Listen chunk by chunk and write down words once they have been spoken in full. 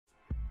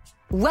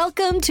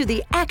Welcome to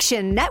the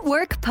Action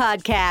Network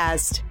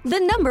Podcast, the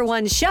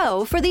 #1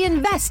 show for the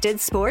invested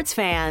sports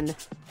fan.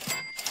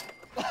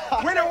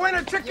 Winner,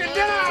 winner, chicken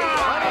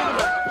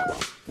dinner!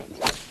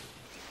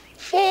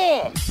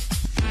 4.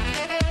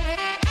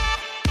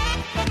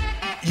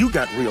 You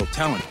got real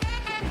talent.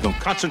 Don't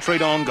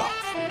concentrate on golf.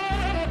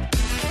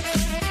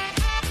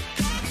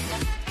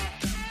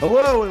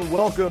 Hello and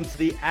welcome to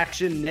the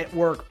Action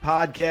Network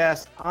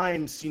Podcast.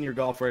 I'm senior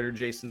golf writer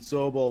Jason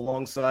Sobel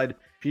alongside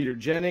Peter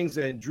Jennings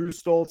and Drew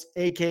Stoltz,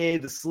 a.k.a.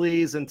 The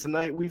Sleaze. And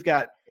tonight we've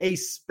got a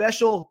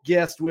special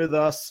guest with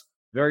us.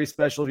 Very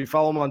special. If you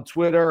follow him on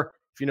Twitter,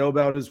 if you know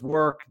about his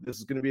work, this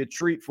is going to be a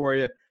treat for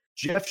you.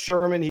 Jeff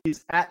Sherman,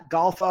 he's at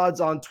Golf Odds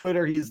on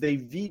Twitter. He's the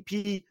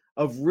VP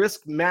of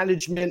Risk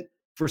Management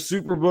for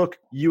Superbook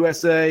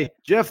USA.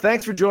 Jeff,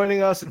 thanks for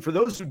joining us. And for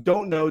those who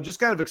don't know, just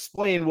kind of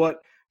explain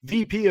what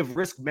VP of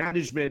Risk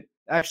Management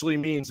actually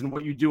means and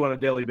what you do on a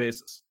daily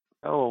basis.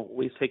 Oh,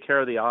 we take care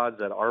of the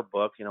odds at our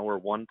book. You know, we're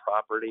one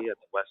property at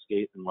the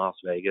Westgate in Las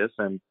Vegas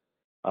and,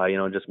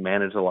 just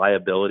manage the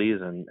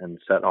liabilities and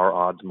set our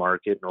odds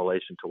market in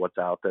relation to what's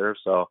out there.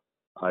 So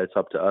it's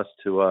up to us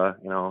to,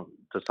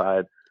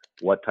 decide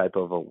what type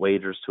of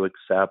wagers to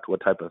accept,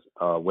 what type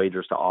of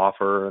wagers to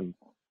offer. And,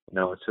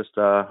 it's just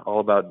all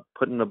about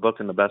putting the book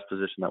in the best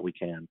position that we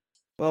can.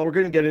 Well, we're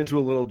going to get into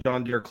a little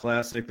John Deere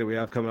Classic that we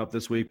have coming up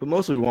this week, but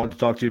mostly we wanted to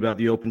talk to you about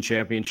the Open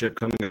Championship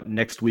coming up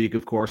next week,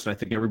 of course, and I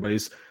think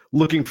everybody's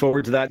looking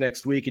forward to that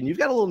next week. And you've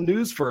got a little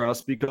news for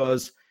us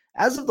because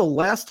as of the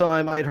last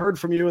time I'd heard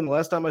from you and the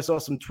last time I saw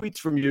some tweets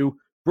from you,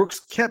 Brooks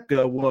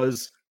Koepka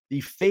was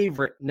the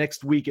favorite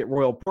next week at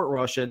Royal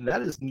Portrush, and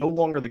that is no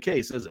longer the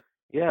case, is it?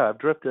 Yeah, I've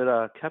drifted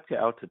Koepka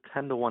out to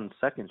 10-1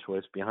 second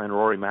choice behind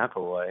Rory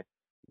McIlroy.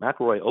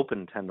 McIlroy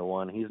opened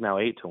 10-1. He's now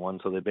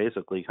 8-1, so they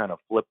basically kind of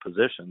flip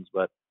positions.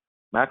 But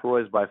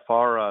McIlroy is by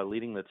far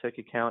leading the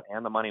ticket count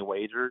and the money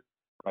wagered.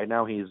 Right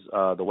now, he's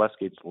the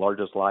Westgate's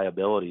largest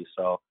liability.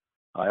 So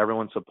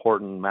everyone's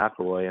supporting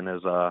McIlroy in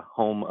his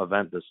home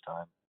event this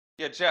time.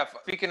 Yeah, Jeff,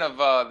 speaking of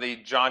the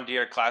John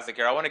Deere Classic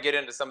here, I want to get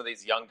into some of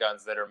these young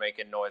guns that are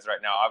making noise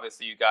right now.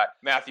 Obviously, you got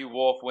Matthew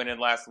Wolff winning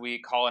last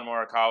week. Colin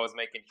Morikawa's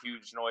making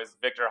huge noise.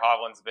 Victor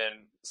Hovland's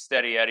been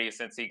steady Eddie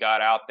since he got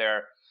out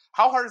there.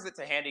 How hard is it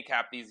to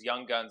handicap these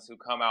young guns who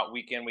come out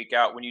week in, week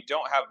out when you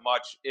don't have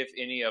much, if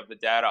any, of the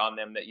data on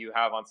them that you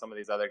have on some of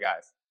these other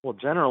guys? Well,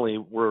 generally,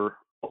 we're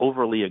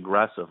overly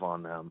aggressive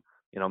on them.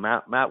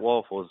 Matt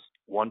Wolff was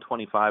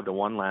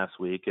 125-1 last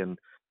week, and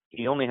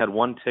he only had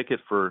one ticket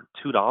for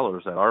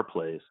 $2 at our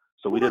place.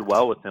 So we did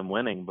well with him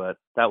winning, but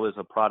that was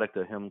a product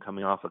of him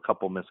coming off a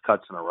couple missed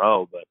cuts in a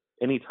row. But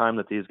anytime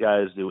that these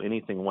guys do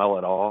anything well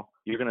at all,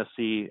 you're going to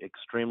see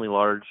extremely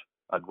large,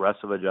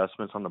 aggressive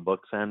adjustments on the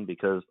books end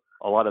because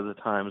a lot of the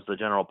times the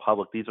general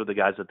public, these are the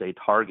guys that they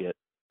target.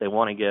 They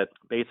want to get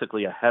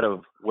basically ahead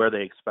of where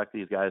they expect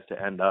these guys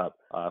to end up.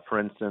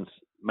 For instance,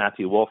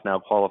 Matthew Wolff now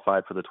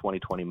qualified for the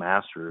 2020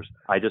 Masters.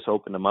 I just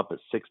opened him up at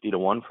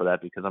 60-1 for that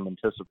because I'm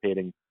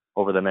anticipating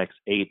over the next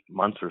 8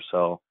 months or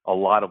so a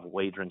lot of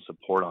wagering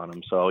support on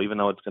him. So even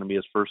though it's going to be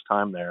his first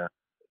time there,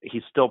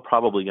 he's still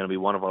probably going to be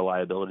one of our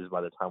liabilities by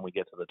the time we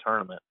get to the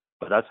tournament.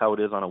 But that's how it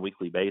is on a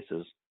weekly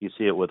basis. You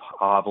see it with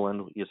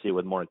Hovland. You see it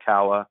with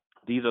Morikawa.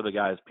 These are the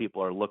guys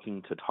people are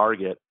looking to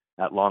target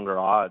at longer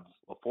odds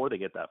before they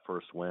get that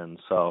first win.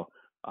 So,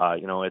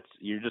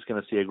 you're just going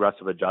to see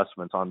aggressive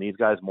adjustments on these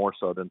guys more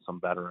so than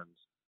some veterans.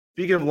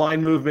 Speaking of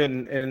line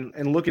movement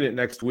and looking at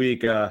next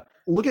week,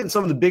 looking at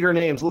some of the bigger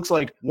names, looks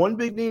like one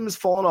big name has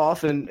fallen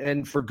off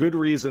and for good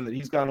reason that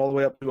he's gone all the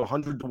way up to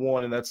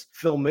 100-1, and that's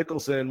Phil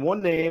Mickelson.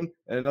 One name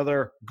and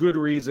another good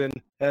reason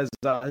has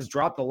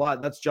dropped a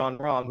lot. That's Jon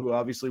Rahm, who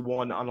obviously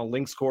won on a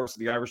links course at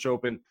the Irish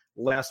Open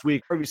last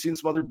week. Have you seen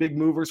some other big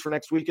movers for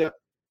next week yet?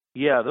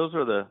 Yeah, those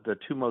are the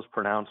two most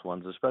pronounced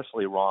ones,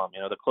 especially Rahm.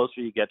 The closer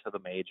you get to the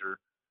major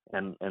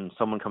and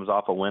someone comes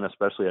off a win,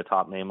 especially a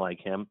top name like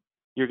him,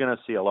 you're going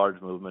to see a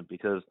large movement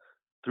because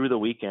through the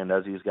weekend,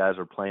 as these guys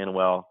are playing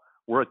well,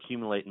 we're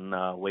accumulating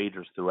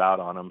wagers throughout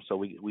on them. So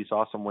we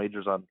saw some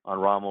wagers on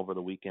Rahm over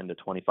the weekend to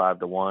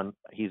 25-1.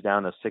 He's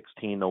down to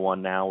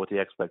 16-1 now with the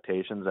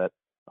expectations that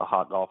a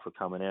hot golfer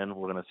coming in.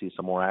 We're going to see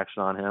some more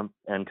action on him.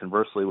 And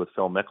conversely with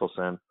Phil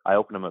Mickelson, I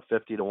opened him at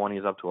 50-1.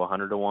 He's up to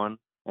 100-1.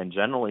 And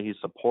generally he's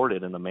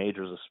supported in the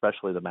majors,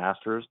 especially the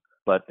Masters.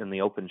 But in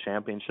the Open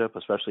Championship,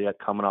 especially at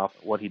coming off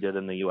what he did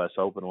in the U.S.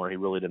 Open where he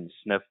really didn't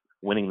sniff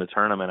winning the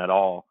tournament at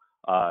all,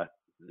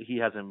 he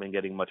hasn't been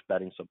getting much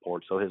betting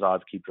support, so his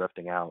odds keep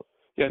drifting out.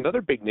 Yeah,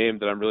 another big name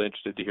that I'm really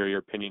interested to hear your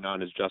opinion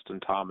on is Justin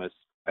Thomas.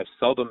 I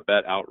seldom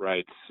bet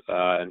outrights,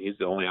 and he's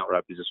the only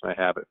outright position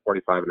I have at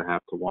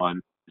 45.5-1.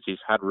 He's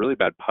had really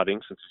bad putting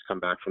since he's come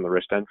back from the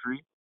wrist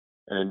injury.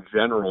 And in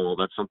general,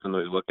 that's something that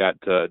we look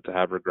at to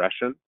have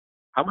regression.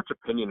 How much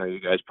opinion are you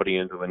guys putting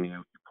into when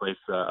you place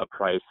a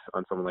price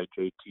on someone like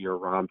JT or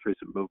Rahm's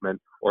recent movement,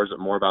 or is it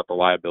more about the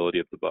liability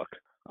of the book?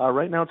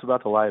 Right now it's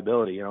about the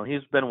liability.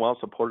 He's been well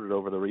supported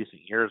over the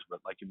recent years, but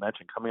like you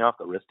mentioned, coming off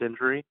the wrist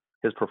injury,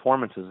 his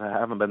performances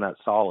haven't been that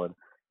solid.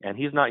 And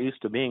he's not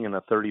used to being in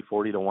the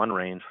 30-40-1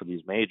 range for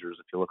these majors.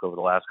 If you look over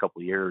the last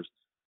couple of years,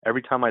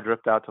 every time I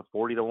drift out to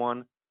 40 to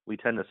 1, we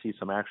tend to see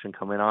some action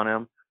come in on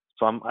him.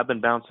 So I've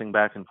been bouncing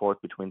back and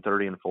forth between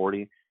 30 and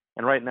 40.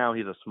 And right now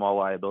he's a small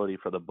liability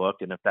for the book,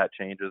 and if that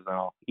changes, then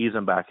I'll ease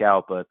him back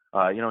out. But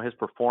his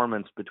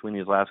performance between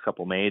these last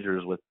couple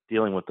majors with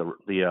dealing with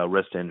the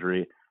wrist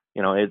injury,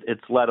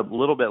 it's led a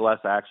little bit less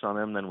action on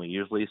him than we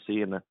usually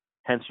see, and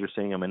hence you're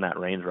seeing him in that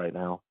range right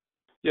now.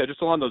 Yeah,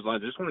 just along those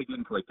lines, I just want to get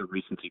into the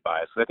recency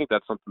bias. I think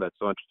that's something that's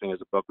so interesting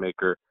as a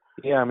bookmaker.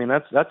 Yeah, I mean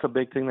that's a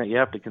big thing that you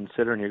have to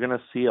consider, and you're going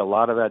to see a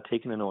lot of that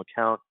taken into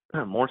account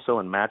more so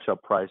in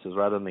matchup prices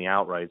rather than the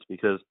outrights,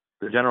 because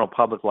the general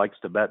public likes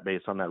to bet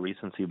based on that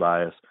recency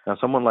bias. Now,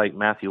 someone like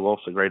Matthew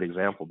Wolf's a great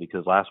example,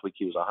 because last week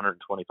he was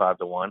 125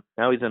 to 1.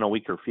 Now he's in a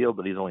weaker field,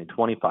 but he's only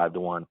 25 to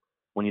 1.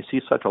 When you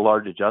see such a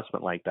large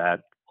adjustment like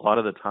that, a lot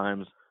of the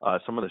times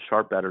some of the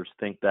sharp bettors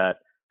think that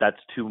that's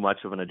too much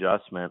of an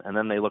adjustment, and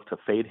then they look to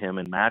fade him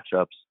in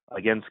matchups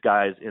against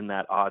guys in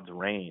that odds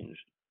range,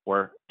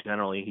 where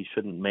generally he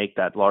shouldn't make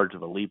that large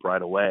of a leap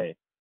right away.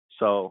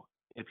 So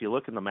if you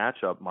look in the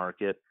matchup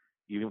market,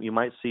 you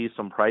might see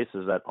some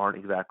prices that aren't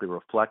exactly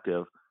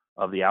reflective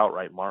of the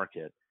outright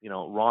market.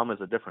 Rahm is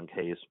a different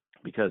case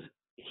because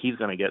he's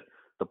going to get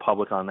the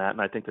public on that,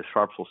 and I think the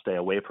sharps will stay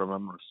away from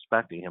him,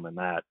 respecting him in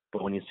that.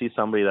 But when you see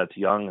somebody that's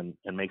young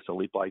and makes a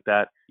leap like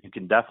that, you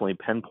can definitely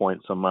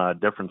pinpoint some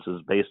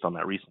differences based on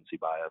that recency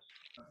bias.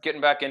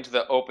 Getting back into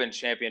the Open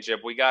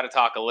Championship, we got to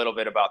talk a little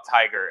bit about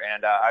Tiger.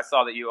 And I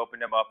saw that you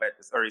opened him up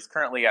he's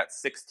currently at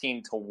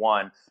 16 to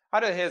 1.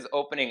 How do his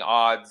opening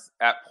odds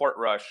at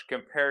Portrush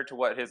compare to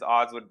what his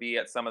odds would be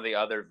at some of the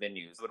other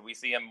venues? Would we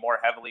see him more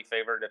heavily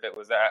favored if it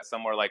was at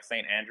somewhere like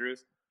St.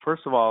 Andrews?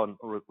 First of all,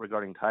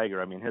 regarding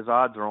Tiger, I mean, his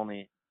odds are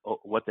only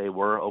what they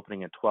were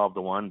opening at 12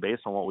 to 1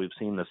 based on what we've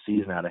seen this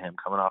season out of him,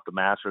 coming off the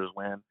Masters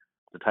win,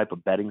 the type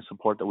of betting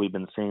support that we've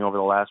been seeing over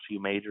the last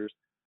few majors.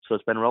 So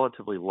it's been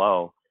relatively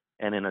low.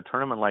 And in a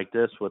tournament like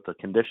this, with the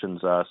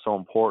conditions so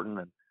important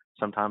and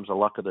sometimes the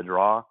luck of the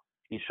draw,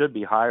 he should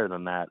be higher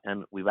than that.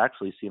 And we've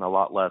actually seen a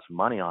lot less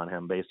money on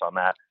him based on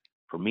that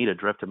for me to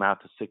drift him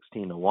out to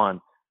 16 to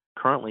 1.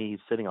 Currently, he's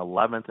sitting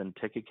 11th in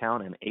ticket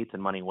count and 8th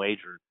in money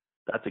wagered.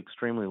 That's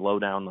extremely low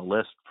down the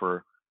list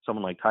for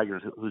someone like Tiger,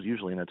 who's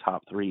usually in the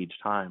top 3 each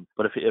time.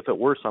 But if it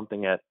were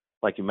something at,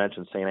 like you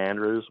mentioned, St.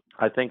 Andrews,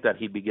 I think that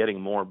he'd be getting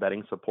more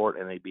betting support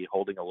and they'd be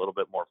holding a little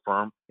bit more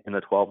firm in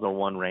the 12 to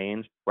 1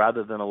 range,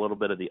 rather than a little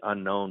bit of the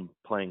unknown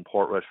playing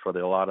Portrush for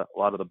a lot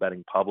of the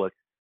betting public.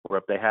 Where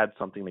if they had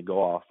something to go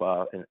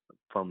off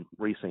from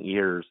recent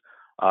years,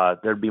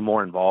 there'd be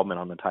more involvement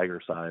on the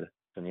Tiger side.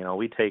 And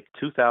we take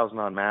 2,000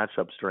 on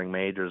matchups during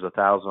majors,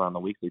 1,000 on the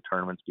weekly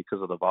tournaments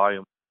because of the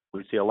volume.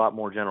 We see a lot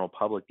more general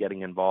public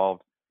getting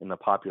involved in the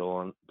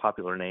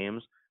popular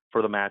names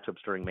for the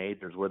matchups during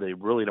majors, where they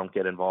really don't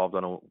get involved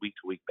on a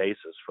week-to-week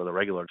basis for the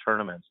regular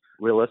tournaments.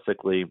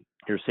 Realistically,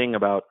 you're seeing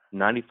about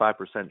 95%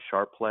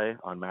 sharp play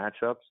on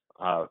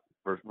matchups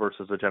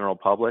versus the general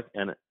public,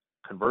 and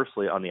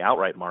conversely, on the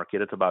outright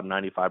market, it's about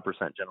 95%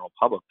 general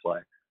public play.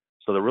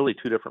 So they're really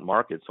two different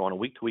markets. So on a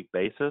week-to-week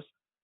basis,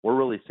 we're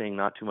really seeing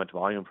not too much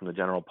volume from the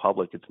general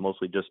public. It's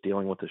mostly just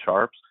dealing with the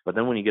sharps. But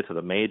then when you get to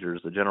the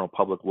majors, the general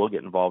public will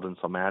get involved in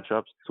some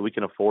matchups. So we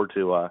can afford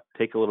to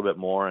take a little bit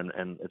more, and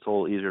it's a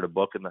little easier to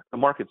book. And the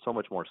market's so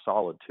much more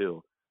solid,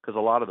 too, because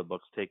a lot of the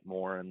books take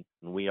more, and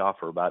we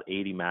offer about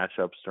 80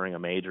 matchups during a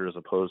major as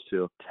opposed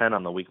to 10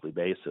 on the weekly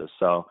basis.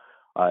 So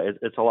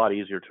it's a lot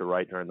easier to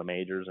write during the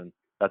majors, and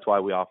that's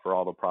why we offer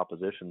all the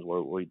propositions,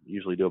 where we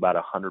usually do about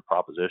 100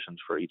 propositions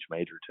for each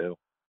major, too.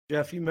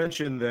 Jeff, you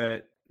mentioned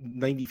that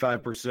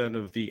 95%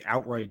 of the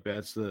outright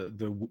bets,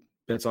 the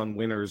bets on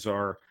winners,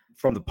 are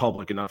from the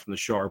public and not from the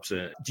sharps.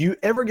 Do you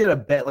ever get a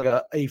bet,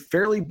 like a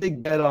fairly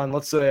big bet on,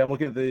 let's say I'm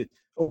looking at the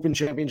Open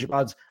Championship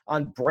odds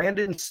on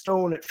Brandon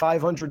Stone at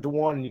 500 to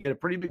 1, and you get a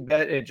pretty big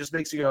bet, and it just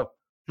makes you go,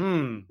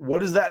 what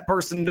does that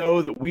person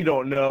know that we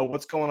don't know?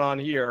 What's going on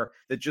here?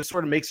 That just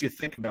sort of makes you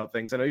think about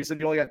things. I know you said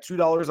you only got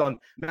 $2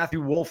 on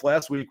Matthew Wolf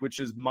last week, which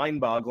is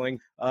mind-boggling.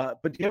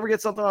 But do you ever get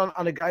something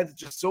on a guy that's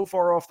just so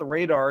far off the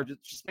radar?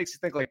 It just makes you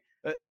think, like,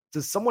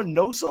 does someone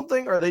know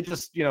something, or are they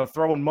just,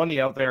 throwing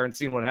money out there and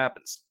seeing what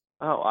happens?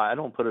 Oh, I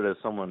don't put it as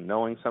someone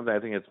knowing something. I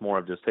think it's more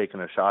of just taking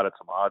a shot at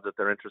some odds that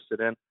they're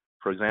interested in.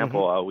 For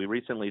example, we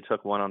recently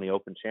took one on the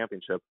Open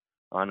Championship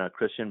on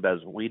Christian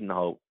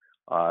Bezuidenhout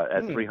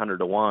at 300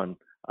 to 1.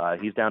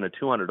 He's down to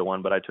 200 to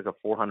 1, but I took a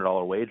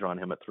 $400 wager on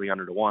him at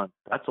 300 to 1.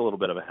 That's a little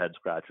bit of a head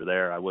scratcher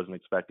there. I wasn't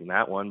expecting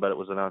that one, but it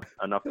was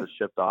enough to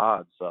shift the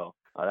odds. So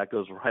that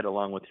goes right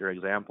along with your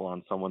example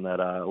on someone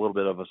that a little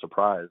bit of a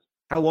surprise.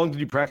 How long did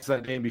you practice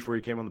that game before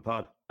you came on the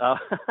pod?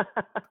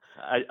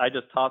 I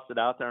just tossed it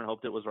out there and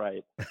hoped it was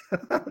right.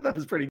 That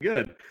was pretty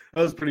good.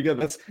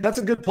 That's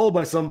a good pull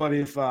by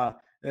somebody.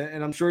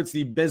 And I'm sure it's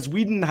the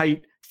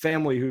Bezuidenhout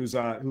family who's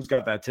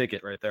got that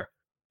ticket right there.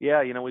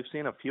 Yeah, we've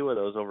seen a few of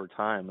those over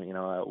time.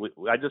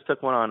 I just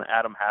took one on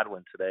Adam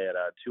Hadwin today at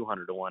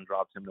 200 to 1,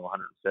 dropped him to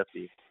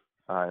 150.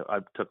 I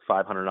took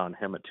 500 on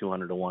him at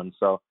 200 to 1.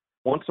 So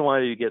once in a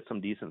while you get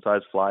some decent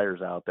sized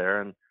flyers out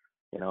there, and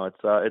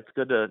it's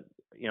good to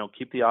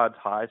keep the odds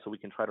high so we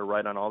can try to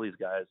write on all these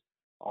guys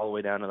all the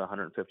way down to the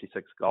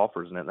 156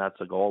 golfers in it. And that's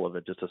the goal of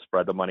it, just to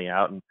spread the money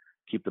out and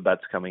keep the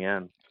bets coming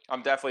in.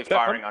 I'm definitely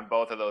firing on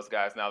both of those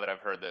guys now that I've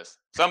heard this.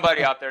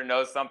 Somebody out there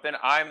knows something.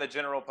 I'm the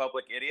general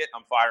public idiot.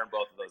 I'm firing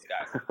both of those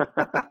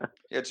guys.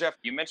 Yeah, Jeff,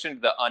 you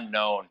mentioned the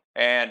unknown,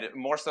 and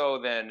more so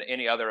than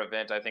any other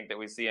event I think that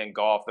we see in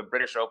golf, the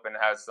British Open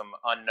has some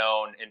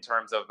unknown in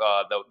terms of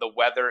the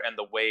weather and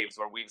the waves,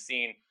 where we've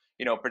seen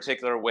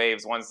particular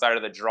waves, one side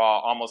of the draw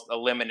almost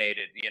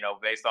eliminated,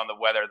 based on the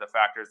weather, the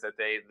factors that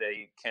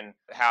they can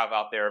have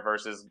out there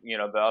versus,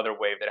 the other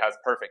wave that has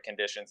perfect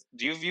conditions.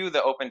 Do you view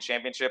the Open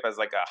Championship as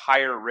like a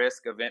higher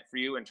risk event for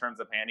you in terms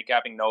of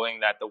handicapping, knowing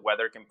that the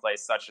weather can play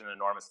such an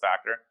enormous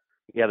factor?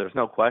 Yeah, there's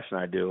no question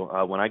I do.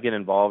 When I get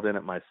involved in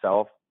it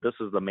myself, this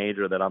is the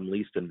major that I'm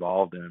least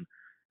involved in.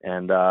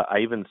 And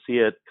I even see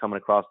it coming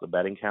across the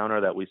betting counter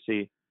that we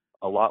see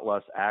a lot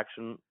less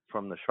action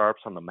from the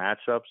sharps on the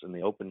matchups in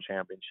the Open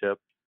Championship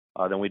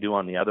than we do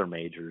on the other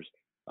majors,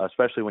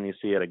 especially when you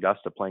see at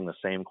Augusta playing the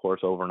same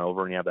course over and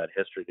over and you have that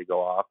history to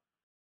go off.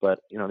 But,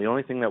 the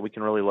only thing that we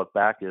can really look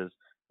back is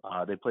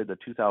they played the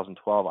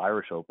 2012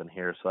 Irish Open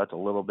here, so that's a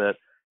little bit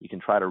you can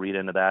try to read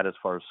into that as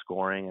far as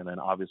scoring and then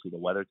obviously the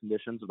weather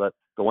conditions. But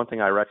the one thing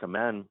I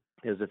recommend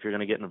is if you're going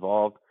to get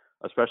involved,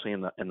 especially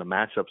in the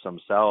matchups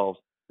themselves,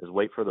 is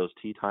wait for those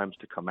tee times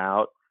to come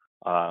out.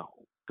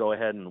 Go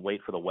ahead and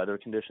wait for the weather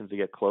conditions to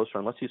get closer.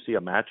 Unless you see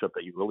a matchup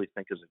that you really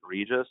think is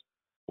egregious,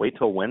 wait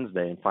till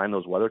Wednesday and find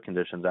those weather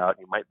conditions out.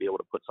 You might be able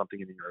to put something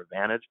in your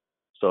advantage.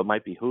 So it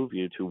might behoove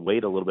you to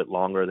wait a little bit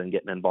longer than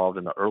getting involved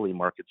in the early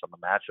markets on the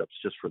matchups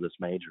just for this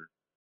major.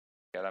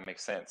 Yeah, that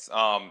makes sense.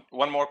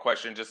 One more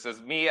question, just as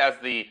me as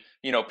the,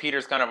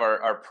 Peter's kind of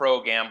our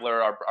pro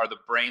gambler, are the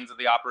brains of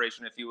the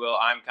operation, if you will.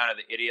 I'm kind of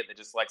the idiot that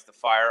just likes to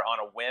fire on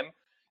a whim.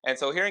 And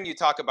so hearing you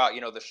talk about,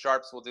 the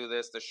sharps will do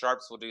this, the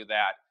sharps will do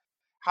that.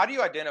 How do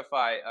you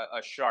identify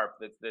a sharp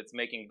that's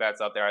making bets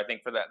out there? I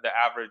think for the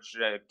average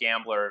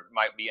gambler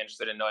might be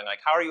interested in knowing, like,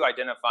 how are you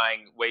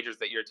identifying wagers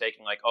that you're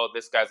taking? Like, oh,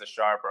 this guy's a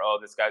sharp, or oh,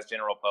 this guy's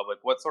general public.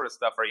 What sort of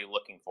stuff are you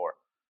looking for?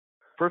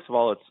 First of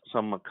all, it's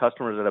some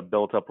customers that have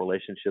built up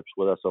relationships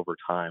with us over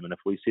time. And if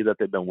we see that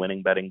they've been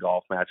winning betting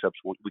golf matchups,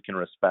 we can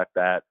respect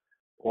that.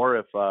 Or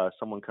if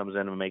someone comes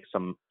in and makes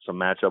some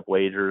matchup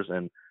wagers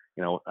and,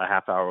 a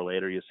half hour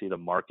later you see the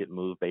market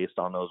move based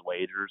on those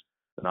wagers,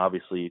 then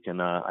obviously you can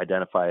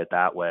identify it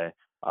that way.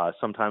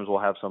 Sometimes we'll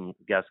have some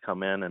guests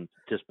come in and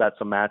just bet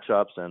some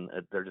matchups and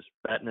they're just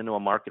betting into a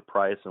market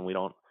price and we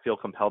don't feel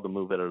compelled to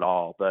move it at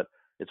all. But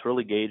it's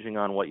really gauging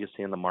on what you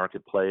see in the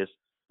marketplace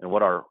and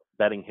what our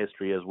betting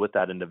history is with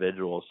that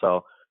individual.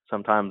 So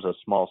sometimes a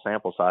small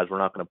sample size, we're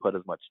not going to put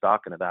as much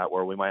stock into that,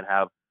 where we might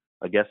have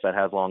a guest that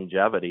has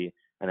longevity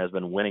and has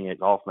been winning at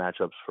golf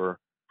matchups for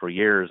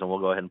years, and we'll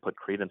go ahead and put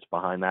credence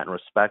behind that and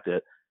respect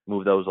it,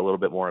 move those a little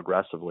bit more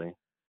aggressively.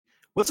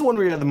 What's the one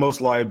where you had the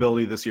most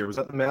liability this year? Was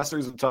that the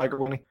Masters of Tiger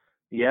winning?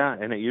 Yeah,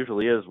 and it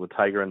usually is with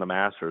Tiger and the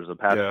Masters. The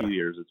past few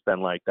years, it's been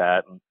like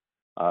that. And,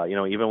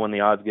 even when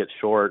the odds get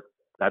short,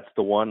 that's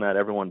the one that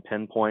everyone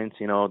pinpoints.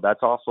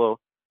 That's also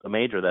the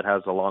major that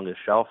has the longest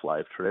shelf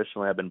life.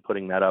 Traditionally, I've been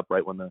putting that up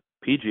right when the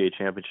PGA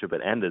Championship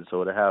had ended,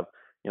 so to have,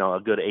 a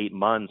good 8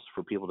 months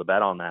for people to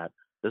bet on that.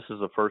 This is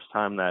the first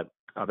time that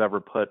I've ever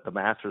put the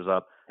Masters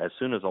up as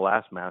soon as the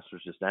last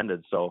Masters just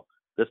ended. So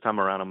this time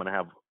around, I'm going to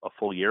have a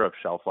full year of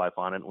shelf life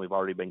on it, and we've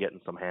already been getting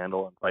some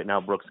handle. Right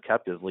now, Brooks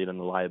Koepka is leading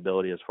the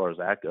liability as far as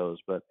that goes.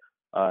 But,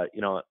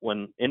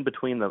 when in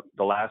between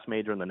the last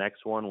major and the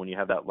next one, when you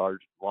have that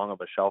long of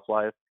a shelf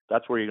life,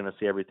 that's where you're going to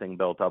see everything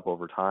built up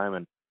over time.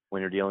 And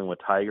when you're dealing with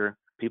Tiger,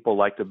 people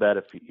like to bet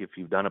if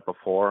you've done it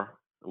before.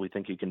 We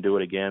think you can do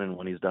it again. And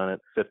when he's done it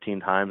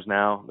 15 times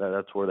now,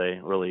 that's where they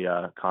really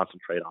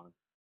concentrate on it.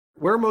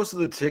 Where are most of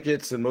the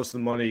tickets and most of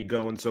the money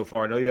going so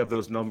far? I know you have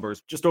those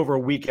numbers just over a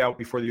week out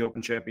before the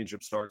Open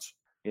Championship starts.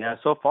 Yeah,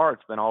 so far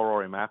it's been all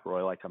Rory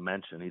McIlroy, like I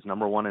mentioned. He's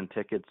number one in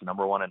tickets,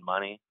 number one in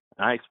money.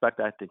 And I expect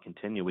that to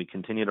continue. We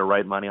continue to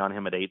write money on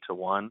him at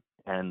 8-1.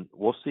 And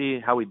we'll see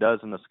how he does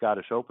in the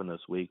Scottish Open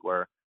this week,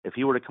 where if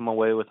he were to come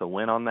away with a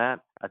win on that,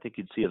 I think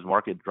you'd see his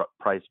market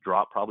price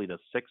drop probably to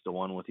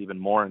 6-1 with even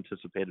more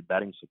anticipated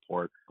betting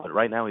support. But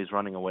right now he's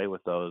running away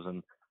with those.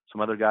 And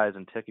some other guys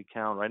in ticket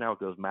count, right now it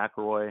goes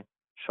McIlroy,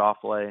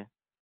 Schauffele,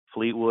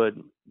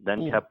 Fleetwood,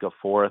 then Koepka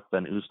fourth,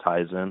 then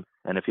Oosthuizen.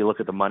 And if you look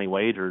at the money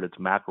wagered, it's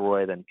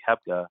McIlroy, then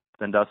Koepka,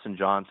 then Dustin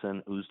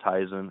Johnson,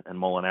 Oosthuizen, and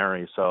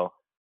Molinari. So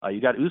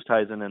you got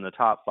Oosthuizen in the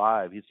top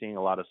 5. He's seeing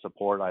a lot of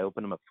support. I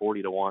opened him at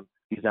 40-1.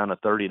 He's down to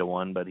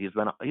 30-1, but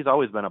he's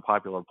always been a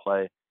popular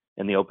play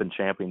in the Open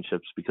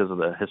Championships because of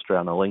the history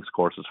on the links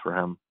courses for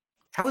him.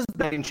 How has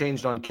betting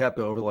changed on Koepka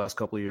over the last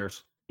couple of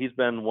years? He's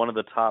been one of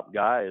the top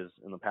guys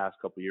in the past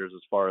couple of years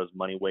as far as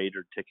money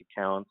wagered, ticket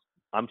counts.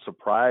 I'm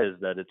surprised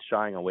that it's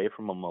shying away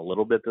from him a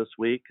little bit this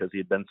week because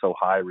he'd been so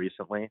high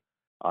recently.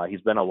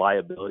 He's been a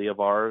liability of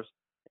ours.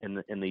 In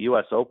the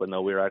U.S. Open,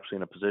 though, we were actually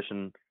in a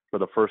position for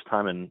the first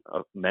time in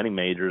many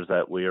majors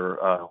that we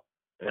were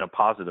in a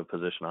positive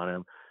position on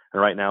him.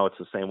 And right now it's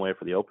the same way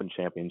for the Open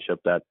Championship,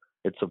 that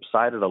it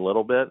subsided a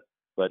little bit,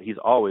 but he's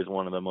always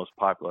one of the most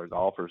popular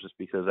golfers just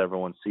because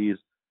everyone sees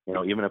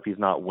even if he's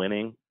not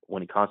winning,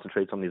 when he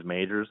concentrates on these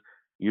majors,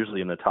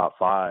 usually in the top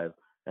 5.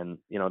 And,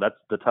 that's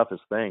the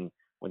toughest thing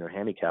when you're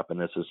handicapping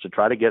this, is to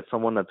try to get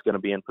someone that's going to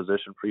be in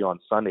position for you on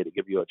Sunday to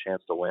give you a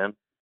chance to win.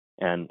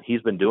 And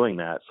he's been doing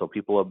that. So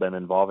people have been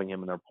involving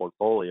him in their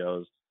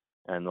portfolios,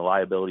 and the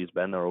liability's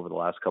been there over the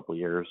last couple of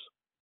years.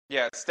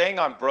 Yeah, staying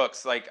on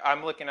Brooks, like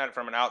I'm looking at it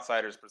from an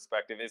outsider's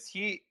perspective. Is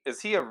he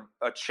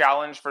a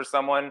challenge for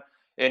someone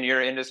in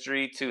your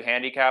industry to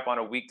handicap on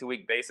a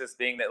week-to-week basis,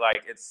 being that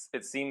like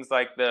it seems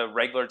like the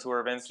regular tour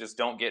events just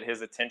don't get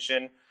his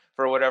attention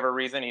for whatever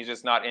reason. He's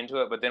just not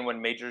into it. But then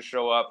when majors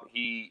show up,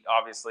 he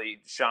obviously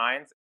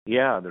shines.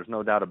 Yeah, there's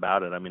no doubt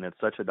about it. I mean, it's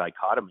such a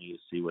dichotomy you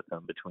see with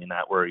him between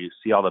that, where you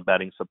see all the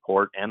betting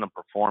support and the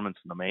performance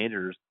in the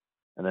majors,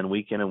 and then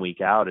week in and week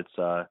out,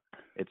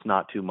 it's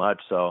not too much.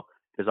 So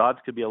his odds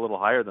could be a little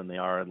higher than they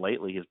are. And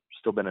lately, he's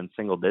still been in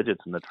single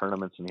digits in the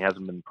tournaments, and he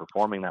hasn't been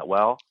performing that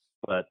well.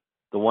 But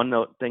the one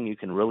thing you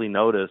can really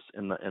notice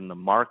in the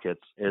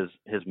markets is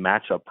his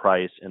matchup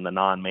price in the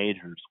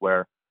non-majors,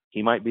 where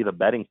he might be the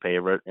betting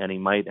favorite, and he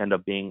might end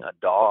up being a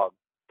dog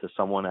to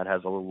someone that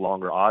has a little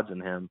longer odds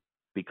than him,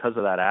 because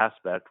of that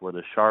aspect where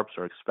the sharps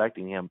are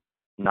expecting him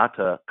not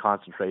to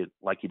concentrate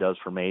like he does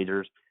for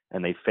majors,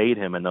 and they fade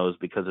him in those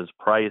because his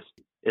price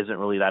isn't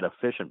really that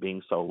efficient,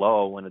 being so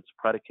low when it's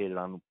predicated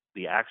on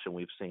the action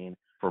we've seen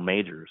for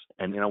majors.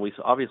 And, we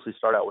obviously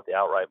start out with the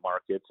outright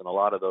markets, and a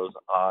lot of those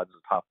odds, the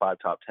top 5,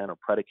 top 10, are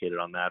predicated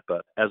on that.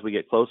 But as we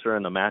get closer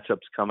and the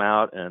matchups come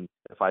out, and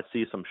if I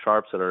see some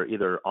sharps that are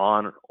either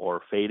on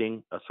or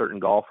fading a certain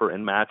golfer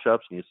in matchups,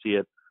 and you see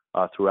it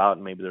throughout,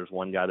 and maybe there's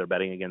one guy they're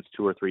betting against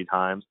 2 or 3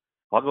 times,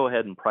 I'll go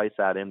ahead and price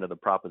that into the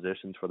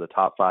propositions for the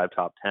top 5,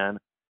 top 10,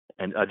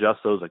 and adjust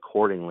those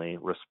accordingly,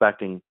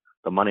 respecting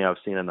the money I've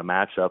seen in the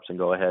matchups, and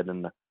go ahead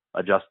and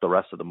adjust the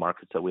rest of the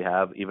markets that we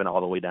have, even all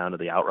the way down to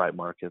the outright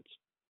markets.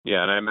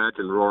 Yeah, and I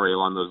imagine Rory,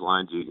 along those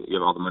lines, you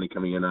have all the money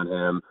coming in on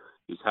him.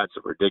 He's had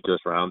some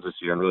ridiculous rounds this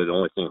year, and really the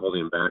only thing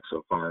holding him back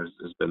so far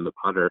has been the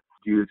putter.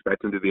 Do you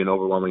expect him to be an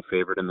overwhelming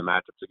favorite in the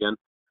matchups again?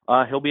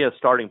 He'll be a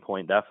starting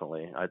point,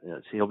 definitely.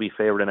 He'll be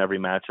favored in every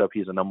matchup.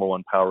 He's a number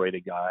 1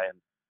 power-rated guy, and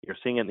you're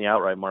seeing it in the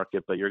outright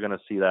market, but you're going to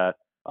see that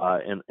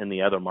in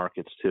the other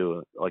markets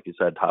too. Like you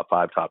said, top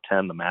 5, top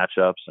 10, the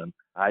matchups. And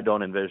I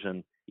don't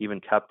envision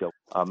even Koepka.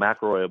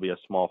 McIlroy will be a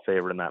small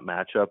favorite in that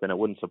matchup, and it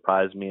wouldn't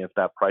surprise me if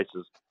that price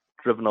is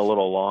driven a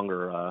little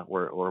longer,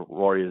 where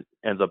Rory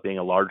ends up being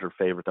a larger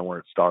favorite than where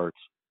it starts.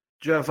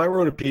 Jeff, I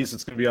wrote a piece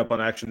that's going to be up on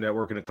Action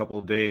Network in a couple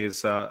of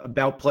days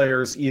about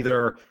players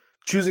either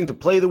choosing to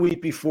play the week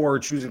before or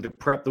choosing to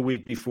prep the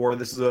week before.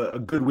 This is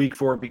a good week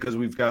for it because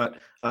we've got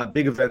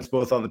big events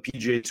both on the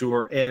PGA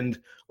Tour and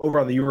over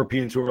on the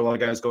European Tour. A lot of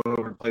guys going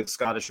over to play the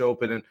Scottish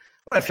Open. And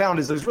what I found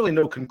is there's really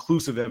no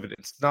conclusive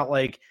evidence. It's not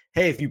like,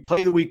 hey, if you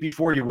play the week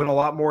before, you win a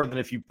lot more than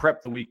if you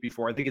prep the week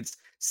before. I think it's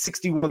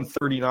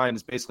 61-39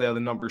 is basically how the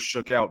numbers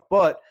shook out.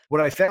 But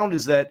what I found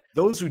is that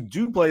those who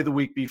do play the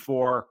week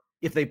before,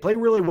 if they play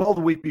really well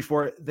the week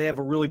before, they have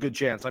a really good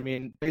chance. I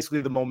mean,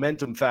 basically the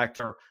momentum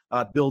factor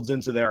builds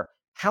into there.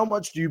 How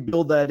much do you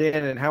build that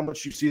in, and how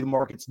much do you see the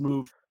markets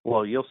move?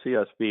 Well, you'll see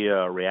us be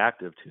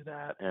reactive to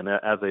that. And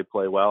as they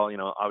play well,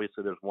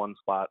 obviously there's one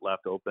spot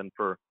left open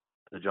for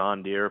the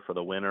John Deere for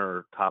the winner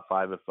or top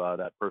 5 if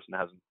that person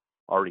hasn't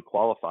already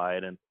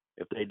qualified. And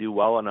if they do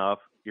well enough,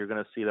 you're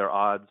going to see their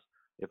odds,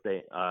 if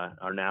they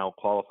are now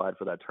qualified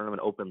for that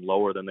tournament, open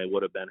lower than they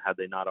would have been had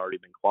they not already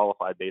been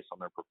qualified based on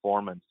their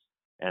performance.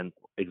 And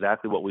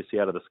exactly what we see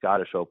out of the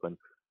Scottish Open.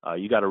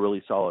 You got a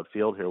really solid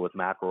field here with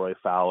McIlroy,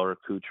 Fowler,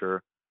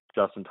 Kuchar,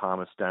 Justin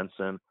Thomas,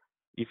 Stenson.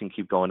 You can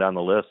keep going down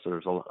the list.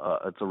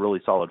 It's a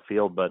really solid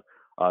field, but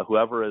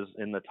whoever is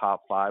in the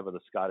top 5 of the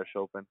Scottish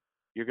Open,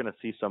 you're going to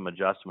see some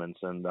adjustments,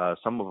 and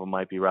some of them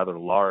might be rather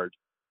large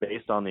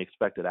based on the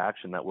expected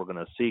action that we're going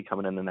to see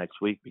coming in the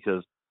next week,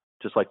 because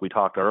just like we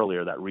talked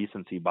earlier, that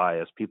recency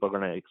bias, people are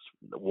going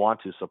to want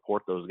to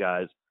support those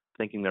guys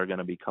thinking they're going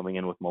to be coming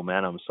in with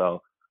momentum.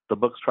 So the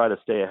books try to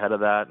stay ahead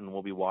of that, and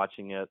we'll be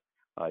watching it.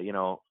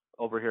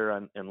 Over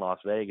here in Las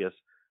Vegas,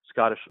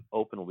 Scottish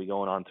Open will be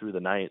going on through the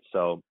night.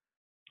 So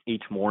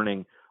each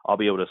morning I'll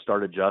be able to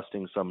start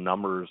adjusting some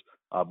numbers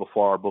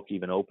before our book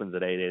even opens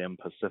at 8 a.m.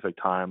 Pacific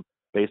time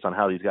based on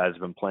how these guys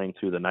have been playing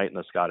through the night in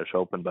the Scottish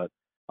Open. But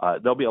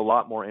there'll be a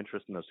lot more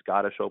interest in the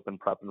Scottish Open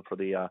prepping for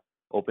the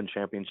Open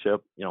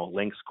Championship.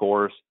 Links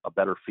course, a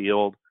better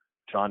field.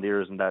 John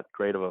Deere isn't that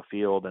great of a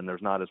field, and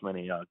there's not as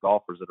many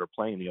golfers that are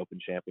playing the Open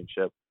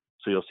Championship.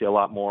 So you'll see a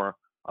lot more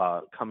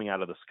coming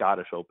out of the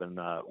Scottish Open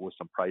with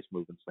some price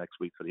movements next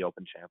week for the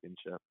Open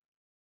Championship.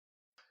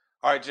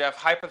 All right, Jeff,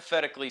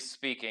 hypothetically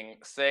speaking,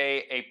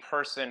 say a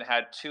person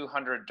had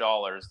 $200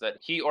 that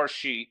he or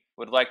she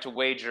would like to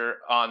wager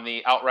on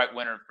the outright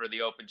winner for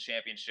the Open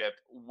Championship.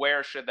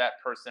 Where should that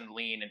person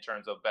lean in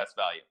terms of best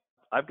value?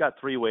 I've got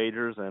 3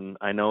 wagers, and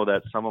I know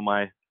that some of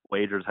my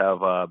wagers have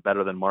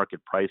better than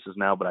market prices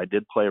now, but I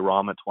did play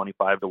Rahm at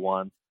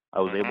 25-1. I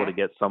was able to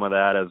get some of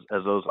that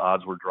as those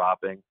odds were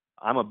dropping.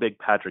 I'm a big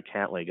Patrick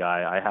Cantlay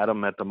guy. I had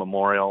him at the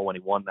Memorial when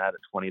he won that at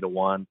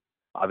 20-1.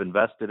 I've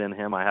invested in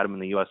him. I had him in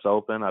the U.S.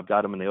 Open. I've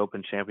got him in the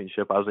Open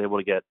Championship. I was able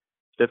to get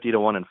 50 to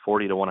 1 and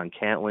 40 to 1 on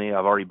Cantley.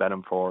 I've already bet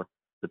him for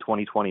the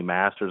 2020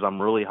 Masters.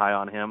 I'm really high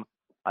on him.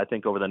 I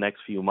think over the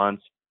next few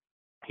months,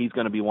 he's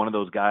going to be one of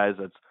those guys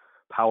that's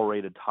power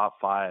rated top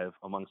 5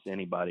 amongst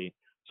anybody.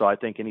 So I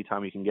think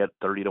anytime you can get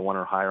 30 to 1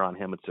 or higher on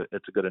him,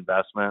 it's a good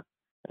investment.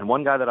 And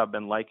one guy that I've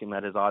been liking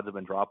that his odds have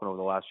been dropping over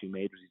the last few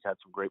majors, he's had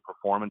some great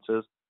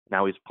performances.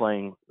 Now he's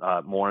playing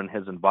more in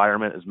his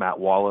environment, is Matt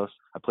Wallace.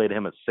 I played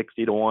him at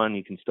 60 to 1.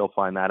 You can still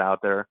find that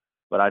out there.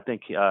 But I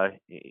think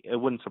it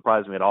wouldn't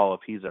surprise me at all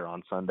if he's there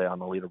on Sunday on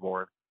the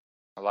leaderboard.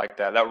 I like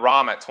that. That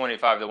Rom at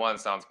 25 to 1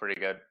 sounds pretty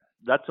good.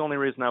 That's the only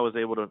reason I was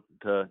able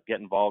to get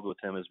involved with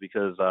him is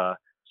because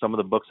some of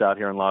the books out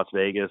here in Las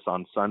Vegas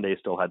on Sunday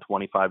still had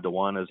 25 to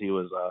 1 as he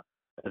was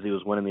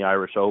winning the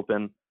Irish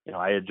Open.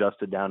 I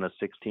adjusted down to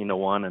 16 to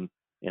 1, and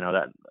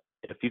that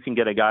if you can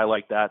get a guy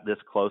like that this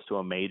close to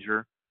a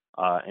major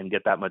and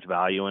get that much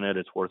value in it,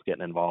 it's worth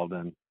getting involved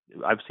in.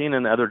 I've seen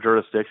in other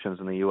jurisdictions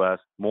in the U.S.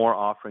 more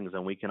offerings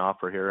than we can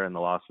offer here in the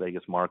Las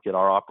Vegas market.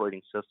 Our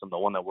operating system, the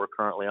one that we're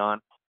currently on,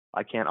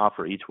 I can't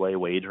offer each way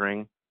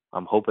wagering.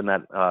 I'm hoping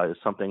that is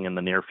something in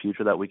the near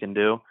future that we can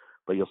do,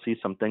 but you'll see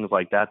some things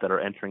like that are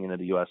entering into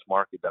the U.S.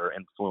 market that are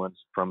influenced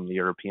from the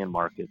European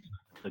markets.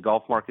 The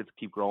golf markets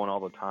keep growing all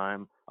the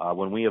time.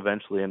 When we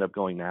eventually end up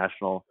going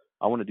national,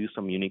 I want to do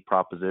some unique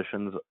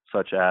propositions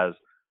such as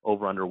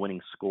over-under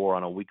winning score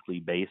on a weekly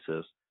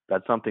basis.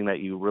 That's something that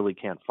you really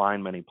can't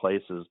find many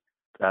places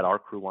that our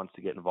crew wants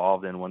to get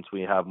involved in once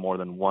we have more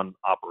than one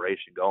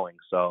operation going.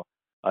 So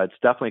it's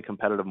definitely a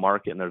competitive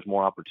market, and there's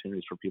more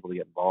opportunities for people to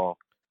get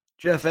involved.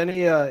 Jeff,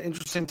 any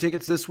interesting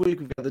tickets this week?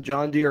 We've got the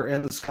John Deere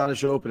and the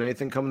Scottish Open.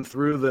 Anything coming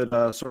through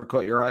that sort of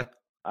caught your eye?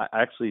 I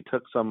actually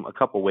took a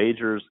couple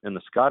wagers in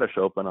the Scottish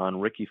Open on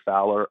Ricky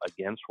Fowler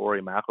against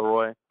Rory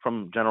McIlroy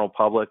from general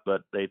public,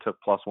 but they took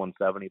plus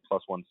 170,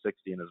 plus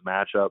 160 in his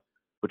matchup,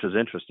 which is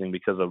interesting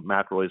because of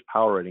McIlroy's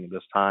power rating at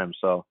this time.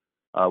 So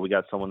we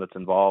got someone that's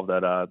involved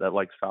that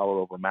likes Fowler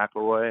over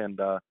McIlroy. And,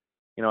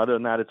 other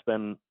than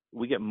that,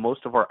 we get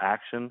most of our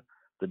action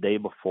the day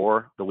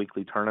before the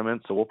weekly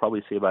tournament. So we'll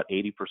probably see about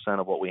 80%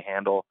 of what we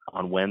handle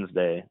on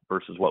Wednesday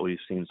versus what we've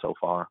seen so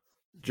far.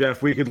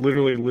 Jeff, we could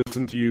literally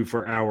listen to you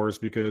for hours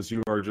because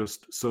you are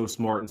just so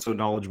smart and so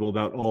knowledgeable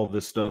about all of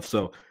this stuff.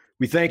 So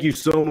we thank you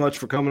so much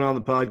for coming on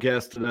the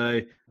podcast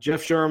today.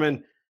 Jeff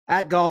Sherman,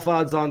 at Golf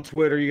Odds on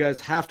Twitter. You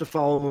guys have to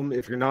follow him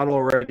if you're not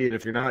already. And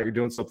if you're not, you're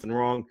doing something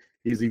wrong.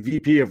 He's the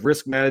VP of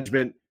Risk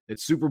Management at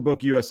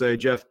Superbook USA.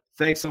 Jeff,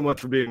 thanks so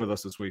much for being with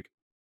us this week.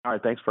 All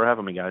right, thanks for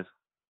having me, guys.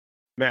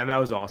 Man, that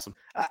was awesome.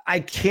 I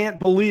can't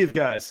believe,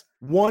 guys,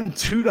 won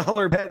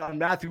 $2 bet on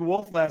Matthew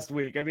Wolff last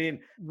week. I mean,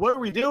 what are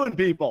we doing,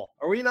 people?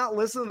 Are we not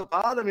listening to the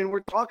pod? I mean, we're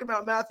talking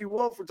about Matthew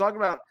Wolff. We're talking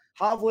about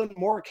Hovland,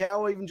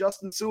 Morikawa, even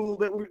Justin Sue a little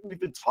bit. We've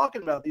been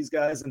talking about these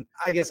guys, and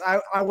I guess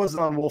I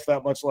wasn't on Wolff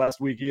that much last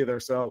week either.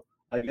 So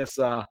I guess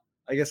I'm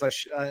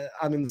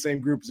in the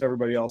same group as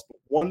everybody else. But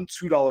one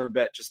 $2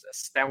 bet just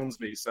astounds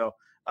me. So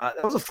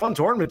that was a fun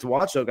tournament to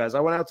watch, though, guys.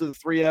 I went out to the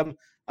 3M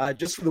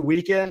just for the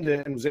weekend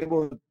and was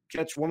able to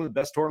catch one of the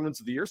best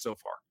tournaments of the year so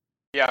far.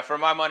 Yeah, for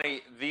my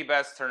money, the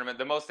best tournament,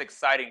 the most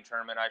exciting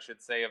tournament, I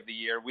should say, of the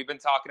year. We've been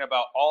talking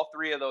about all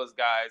three of those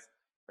guys,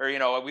 we've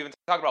been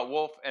talking about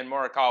Wolff and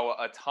Morikawa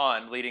a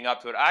ton leading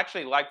up to it. I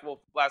actually liked Wolff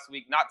last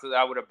week, not that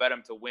I would have bet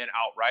him to win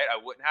outright.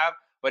 I wouldn't have,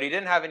 but he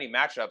didn't have any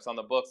matchups on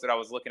the books that I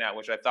was looking at,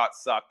 which I thought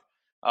sucked.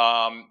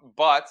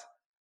 But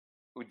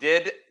we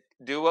did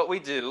do what we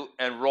do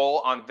and roll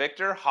on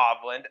Viktor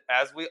Hovland,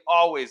 as we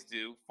always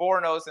do.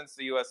 4-0 since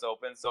the U.S.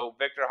 Open. So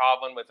Viktor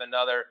Hovland with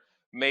another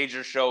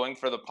major showing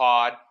for the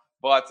pod.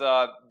 But,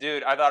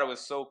 dude, I thought it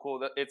was so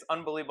cool. It's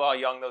unbelievable how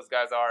young those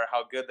guys are,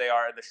 how good they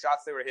are, and the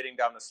shots they were hitting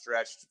down the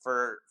stretch.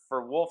 For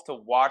Wolff to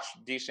watch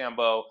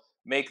DeChambeau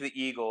make the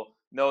eagle,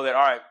 know that,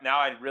 all right, now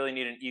I really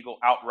need an eagle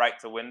outright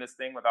to win this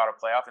thing without a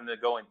playoff, and to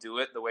go and do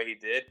it the way he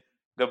did.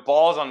 The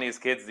balls on these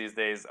kids these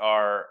days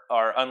are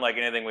unlike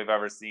anything we've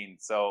ever seen.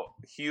 So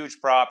huge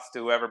props to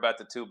whoever bet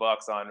the $2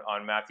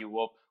 on Matthew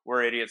Wolff.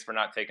 We're idiots for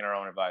not taking our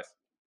own advice.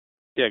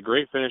 Yeah,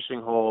 great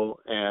finishing hole,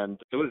 and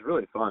it was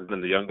really fun.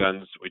 And the young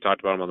guns, we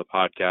talked about them on the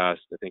podcast.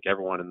 I think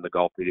everyone in the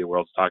golf media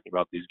world is talking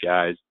about these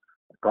guys.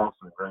 Golf's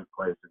in a great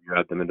place if you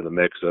add them into the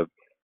mix of,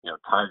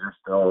 Tiger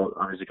still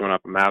obviously coming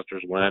off a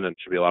Masters win, and it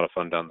should be a lot of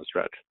fun down the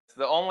stretch.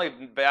 The only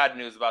bad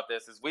news about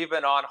this is we've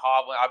been on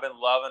Hovland. I've been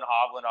loving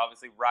Hovland,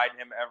 obviously riding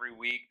him every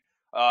week.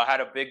 Had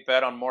a big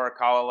bet on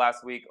Morikawa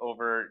last week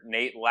over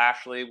Nate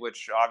Lashley,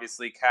 which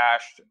obviously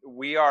cashed.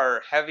 We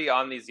are heavy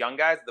on these young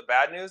guys. The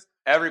bad news,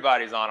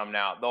 everybody's on them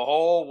now. The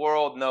whole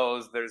world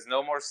knows there's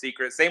no more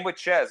secret. Same with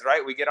Ches,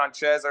 right? We get on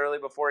Ches early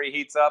before he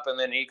heats up, and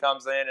then he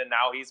comes in, and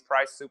now he's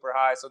priced super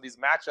high. So these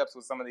matchups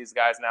with some of these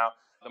guys now,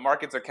 the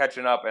markets are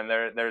catching up, and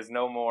there's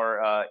no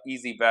more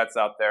easy bets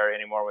out there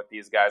anymore with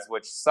these guys,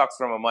 which sucks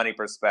from a money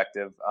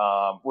perspective,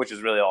 which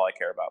is really all I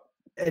care about.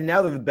 And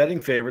now they're the betting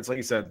favorites, like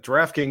you said.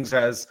 DraftKings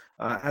has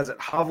it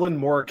Hovland,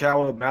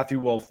 Morikawa, Matthew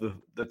Wolff,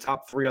 the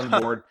top three on the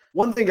board.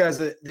 One thing, guys,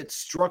 that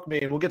struck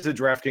me, and we'll get to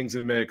DraftKings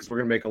in a minute because we're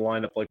going to make a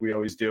lineup like we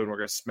always do, and we're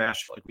going to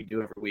smash like we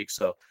do every week.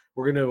 So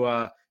we're going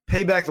to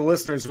pay back the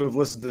listeners who have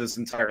listened to this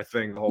entire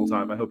thing the whole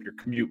time. I hope your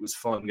commute was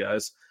fun,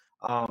 guys.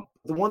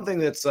 The one thing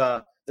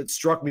that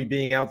struck me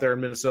being out there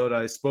in Minnesota,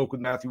 I spoke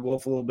with Matthew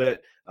Wolff a little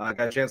bit. I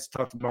got a chance to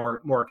talk to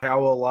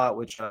Morikawa a lot,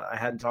 which I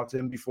hadn't talked to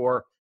him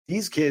before.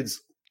 These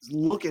kids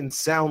look and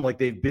sound like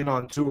they've been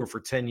on tour for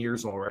 10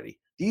 years already.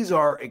 These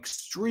are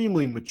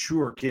extremely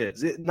mature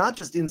kids, not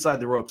just inside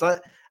the ropes.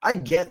 I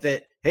get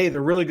that, hey,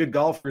 they're really good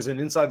golfers, and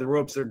inside the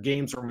ropes, their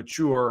games are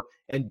mature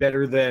and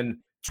better than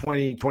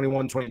 20,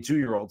 21,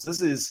 22-year-olds.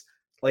 This is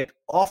like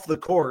off the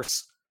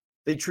course.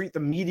 They treat the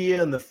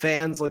media and the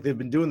fans like they've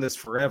been doing this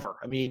forever.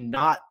 I mean,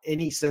 not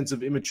any sense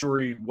of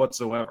immaturity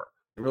whatsoever.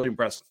 They're really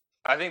impressive.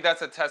 I think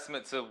that's a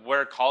testament to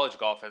where college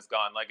golf has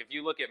gone. Like, if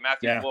you look at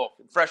Matthew Wolff,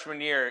 freshman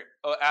year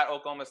at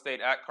Oklahoma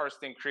State, at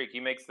Karsten Creek, he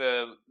makes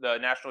the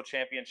national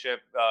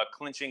championship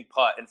clinching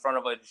putt in front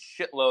of a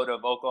shitload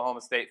of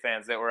Oklahoma State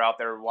fans that were out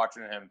there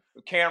watching him.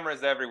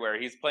 Cameras everywhere.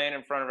 He's playing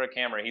in front of a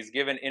camera. He's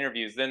given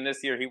interviews. Then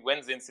this year he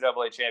wins the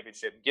NCAA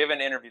championship,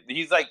 given interviews.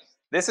 He's like,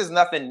 this is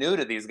nothing new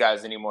to these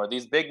guys anymore.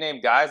 These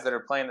big-name guys that are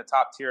playing the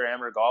top tier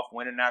amateur golf,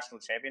 winning national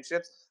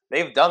championships,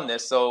 they've done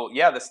this. So,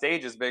 yeah, the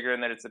stage is bigger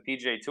and that it's a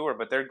PGA Tour,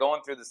 but they're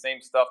going through the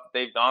same stuff that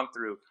they've gone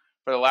through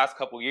for the last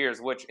couple of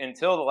years, which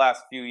until the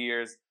last few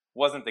years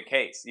wasn't the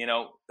case. You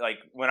know, like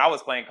when I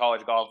was playing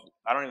college golf,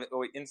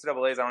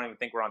 NCAAs, I don't even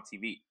think were on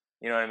TV.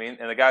 You know what I mean?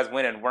 And the guys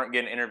winning weren't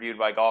getting interviewed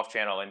by Golf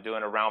Channel and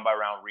doing a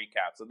round-by-round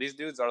recap. So these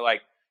dudes are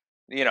like,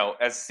 you know,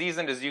 as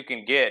seasoned as you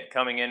can get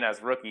coming in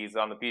as rookies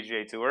on the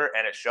PGA Tour,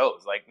 and it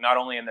shows, like, not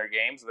only in their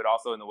games, but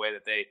also in the way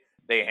that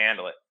they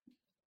handle it.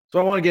 So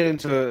I want to get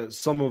into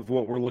some of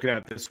what we're looking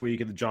at this week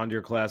at the John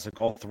Deere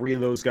Classic. All three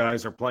of those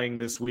guys are playing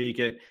this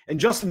week. And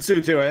Justin Suh,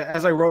 too.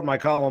 As I wrote in my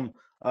column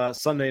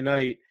Sunday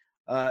night,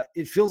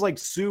 it feels like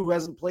Suh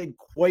hasn't played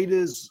quite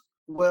as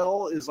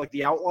well as, like,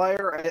 the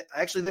outlier. I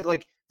actually think,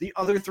 like, the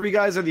other three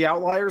guys are the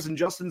outliers, and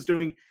Justin's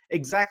doing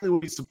exactly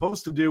what he's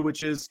supposed to do,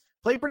 which is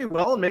play pretty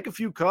well and make a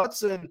few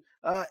cuts and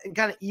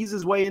kind of ease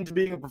his way into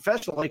being a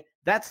professional. Like,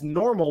 that's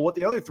normal. What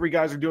the other three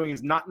guys are doing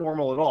is not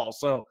normal at all.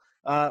 So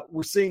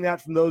we're seeing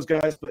that from those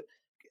guys. But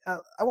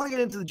I want to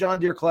get into the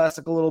John Deere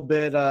Classic a little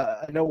bit.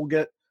 I know we'll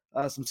get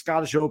some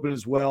Scottish Open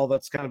as well.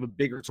 That's kind of a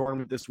bigger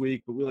tournament this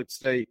week, but we like to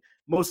stay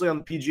mostly on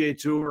the PGA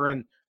Tour.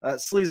 And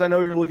Sleaze, I know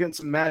you're looking at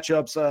some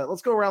matchups.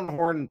 Let's go around the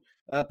horn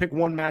and pick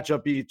one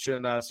matchup each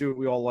and see what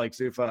we all like,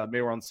 see if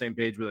maybe we're on the same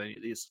page with any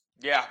of these.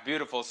 Yeah,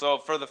 beautiful. So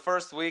for the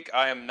first week,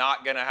 I am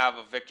not going to have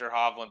a Victor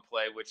Hovland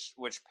play,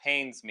 which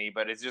pains me,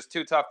 but it's just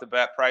too tough to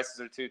bet. Prices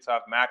are too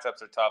tough.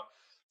 Matchups are tough.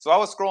 So I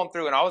was scrolling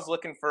through, and I was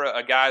looking for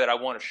a guy that I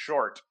want to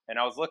short, and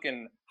I was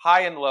looking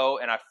high and low,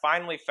 and I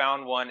finally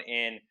found one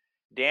in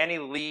Danny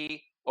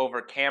Lee over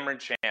Cameron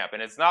Champ.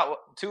 And it's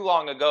not too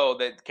long ago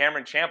that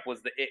Cameron Champ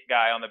was the it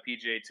guy on the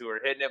PGA Tour,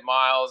 hitting it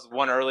miles,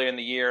 won early in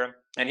the year,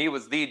 and he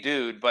was the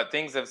dude, but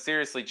things have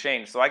seriously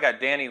changed. So I got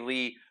Danny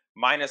Lee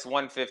minus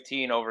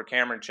 115 over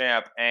Cameron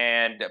Champ,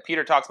 and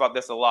Peter talks about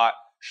this a lot.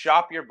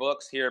 Shop your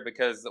books here,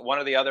 because one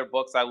of the other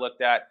books I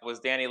looked at was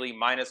Danny Lee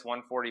minus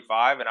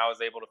 145, and I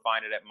was able to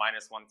find it at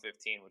minus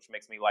 115, which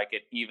makes me like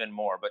it even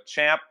more. But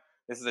Champ,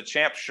 this is a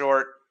Champ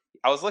short.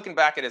 I was looking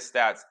back at his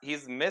stats.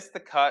 He's missed the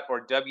cut or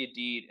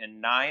WD'd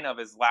in 9 of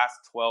his last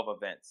 12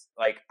 events.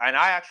 And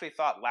I actually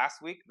thought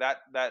last week that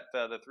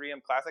the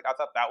 3M Classic, I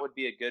thought that would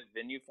be a good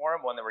venue for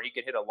him, one where he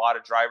could hit a lot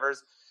of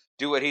drivers,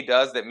 do what he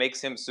does that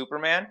makes him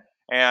Superman.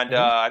 And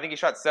I think he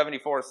shot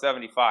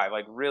 74-75,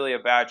 like really a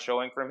bad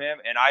showing from him.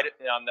 And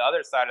on the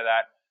other side of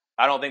that,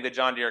 I don't think the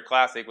John Deere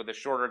Classic with a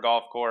shorter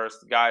golf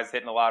course, guys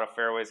hitting a lot of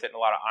fairways, hitting a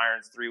lot of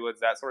irons, 3-woods,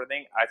 that sort of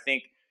thing, I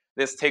think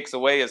this takes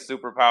away his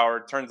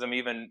superpower, turns him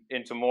even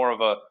into more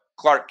of a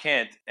Clark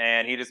Kent,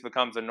 and he just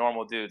becomes a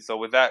normal dude. So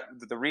with that,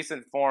 the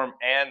recent form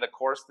and the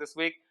course this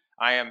week,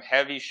 I am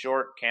heavy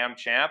short Cam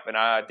Champ, and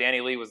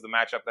Danny Lee was the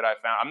matchup that I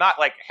found. I'm not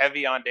like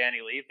heavy on Danny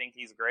Lee, think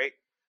he's great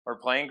or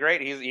playing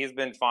great. He's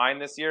been fine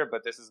this year,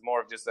 but this is more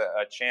of just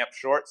a Champ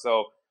short.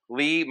 So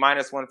Lee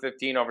minus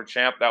 115 over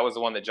Champ, that was the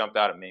one that jumped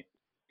out at me.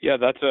 Yeah,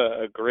 that's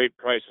a great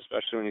price,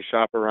 especially when you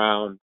shop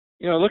around.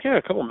 You know, looking at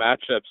a couple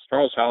matchups,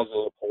 Charles Howell's a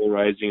little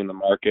polarizing in the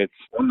markets.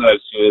 One that I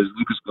see is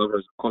Lucas Glover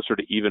is closer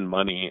to even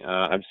money.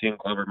 I'm seeing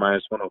Glover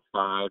minus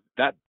 105.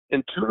 That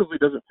intuitively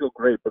doesn't feel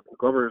great, but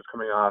Glover is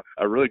coming off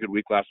a really good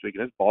week last week,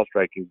 and his ball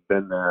striking's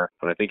been there,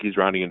 and I think he's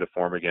rounding into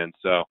form again.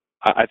 So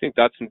I think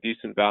that's some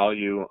decent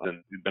value,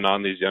 and we've been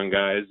on these young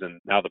guys,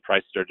 and now the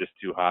prices are just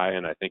too high,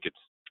 and I think it's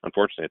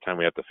unfortunately a time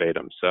we have to fade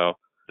them. So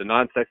the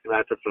non-sexy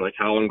matchups are like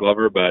Howell and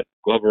Glover, but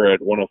Glover at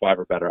 105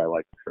 or better, I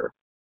like for sure.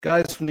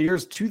 Guys, from the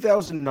years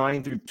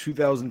 2009 through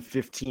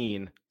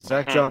 2015,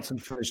 Zach Johnson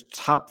finished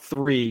top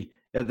 3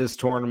 at this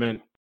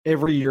tournament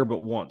every year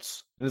but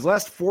once. In his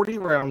last 40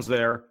 rounds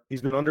there,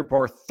 he's been under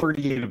par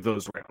 38 of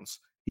those rounds.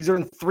 He's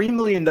earned $3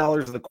 million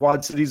in the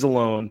Quad Cities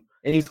alone,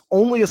 and he's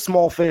only a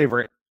small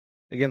favorite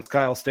against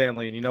Kyle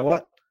Stanley. And you know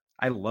what?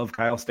 I love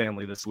Kyle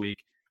Stanley this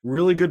week.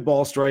 Really good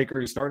ball striker.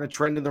 He's starting to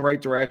trend in the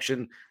right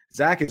direction.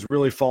 Zach has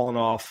really fallen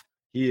off.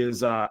 He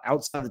is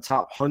outside the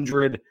top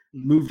 100,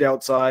 moved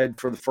outside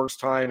for the first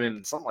time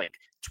in something like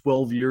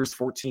 12 years,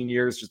 14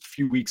 years, just a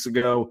few weeks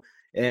ago.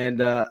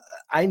 And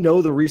I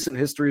know the recent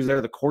history is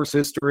there, the course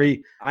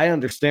history. I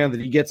understand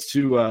that he gets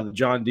to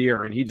John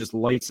Deere and he just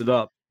lights it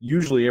up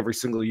usually every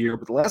single year.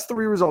 But the last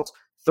three results,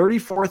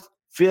 34th,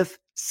 5th,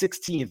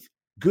 16th,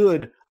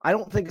 good. I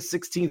don't think a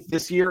 16th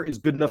this year is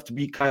good enough to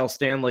beat Kyle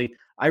Stanley.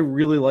 I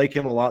really like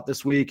him a lot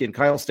this week. And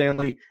Kyle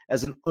Stanley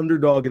as an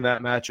underdog in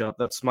that matchup,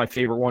 that's my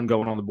favorite one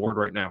going on the board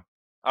right now.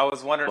 I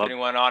was wondering if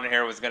anyone on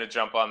here was going to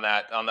jump on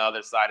that on the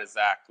other side of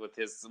Zach with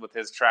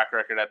his track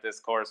record at this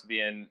course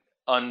being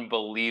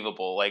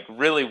unbelievable, like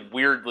really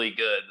weirdly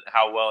good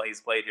how well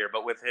he's played here.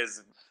 But with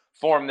his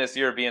form this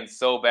year being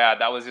so bad,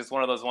 that was just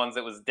one of those ones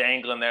that was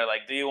dangling there.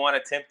 Like, do you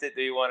want to tempt it?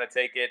 Do you want to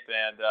take it?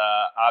 And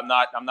I'm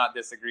not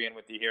disagreeing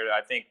with you here.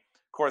 I think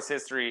course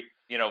history,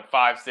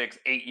 5, 6,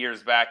 8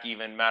 years back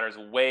even matters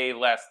way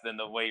less than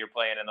the way you're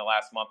playing in the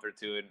last month or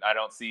two. And I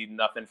don't see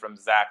nothing from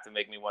Zach to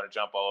make me want to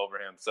jump all over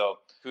him. So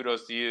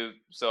kudos to you,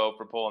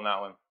 for pulling that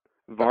one.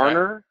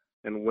 Varner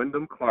and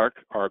Wyndham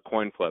Clark are a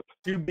coin flip.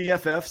 Two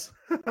BFFs.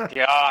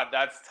 God,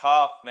 that's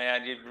tough,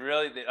 man. You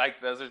really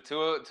those are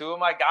two of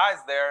my guys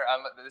there.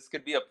 This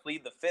could be a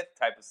plead the fifth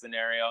type of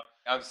scenario.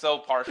 I'm so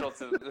partial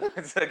to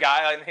the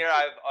guy in here.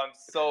 I'm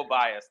so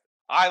biased.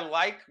 I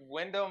like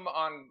Wyndham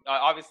on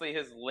obviously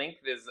his length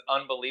is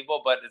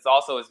unbelievable, but it's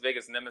also his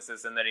biggest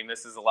nemesis in that he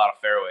misses a lot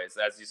of fairways,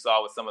 as you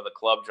saw with some of the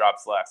club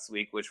drops last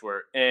week, which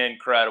were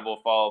incredible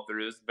follow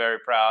throughs. Very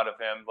proud of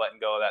him letting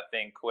go of that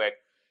thing quick.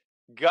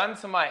 Gun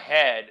to my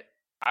head,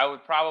 I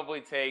would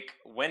probably take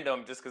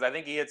Wyndham just because I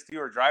think he hits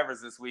fewer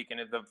drivers this week, and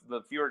if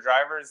the fewer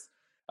drivers,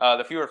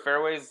 the fewer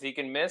fairways he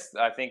can miss,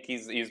 I think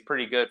he's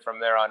pretty good from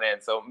there on in.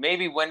 So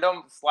maybe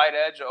Wyndham slight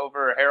edge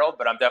over Harold,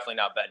 but I'm definitely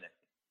not betting it.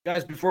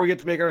 Guys, before we get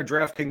to make our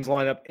DraftKings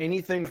lineup,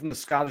 anything from the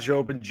Scottish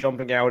Open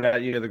jumping out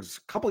at you? There's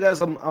a couple of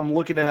guys I'm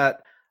looking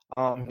at.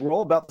 We're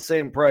all about the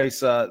same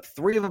price.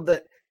 Three of them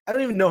that I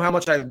don't even know how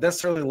much I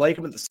necessarily like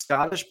them at the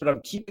Scottish, but I'm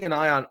keeping an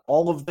eye on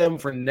all of them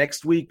for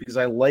next week because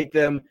I like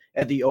them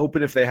at the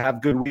Open if they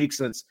have good weeks.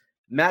 And it's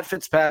Matt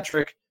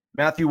Fitzpatrick,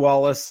 Matthew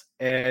Wallace,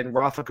 and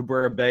Rafa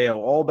Cabrera Bello,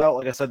 all about,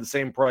 like I said, the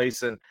same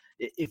price. And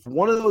if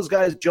one of those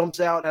guys jumps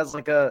out as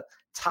like a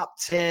top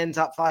 10,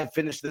 top 5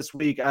 finish this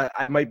week,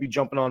 I might be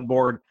jumping on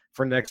board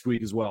for next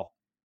week as well.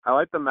 I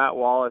like the Matt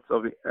Wallace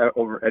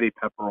over Eddie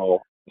Pepperell.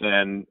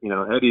 And,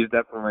 Eddie's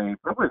definitely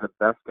probably the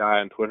best guy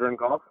on Twitter in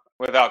golf.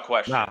 Without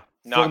question. Nah,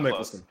 not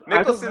close.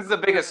 Mickelson's the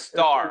biggest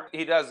star.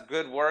 He does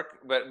good work,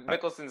 but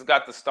Mickelson's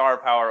got the star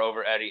power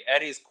over Eddie.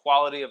 Eddie's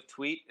quality of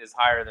tweet is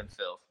higher than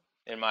Phil,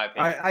 in my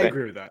opinion. I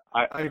agree with that.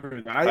 I agree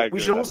with that.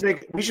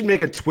 We should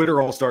make a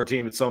Twitter all-star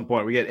team at some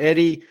point. We get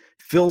Eddie,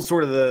 Phil's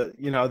sort of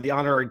the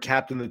honorary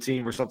captain of the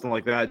team or something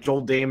like that.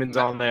 Joel Damon's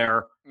on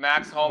there.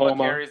 Max Homa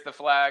carries the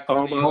flag.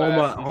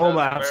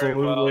 Homa,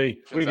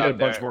 absolutely. Well. We get a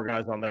bunch more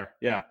guys on there.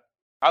 Yeah.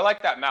 I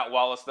like that Matt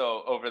Wallace,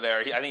 though, over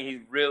there. I think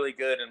he's really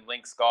good in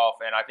links golf,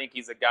 and I think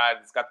he's a guy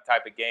that's got the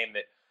type of game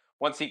that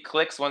once he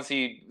clicks, once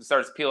he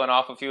starts peeling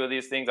off a few of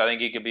these things, I think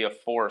he could be a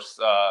force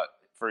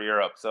for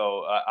Europe.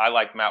 So I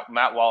like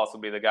Matt Wallace will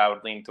be the guy I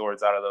would lean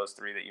towards out of those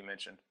three that you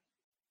mentioned.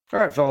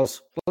 All right,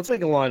 fellas, let's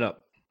make a lineup,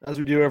 as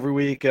we do every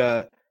week.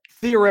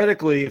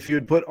 Theoretically, if you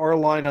had put our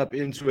lineup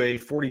into a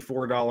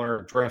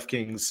 $44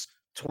 DraftKings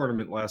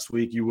tournament last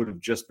week, you would have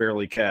just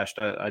barely cashed.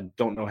 I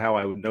don't know how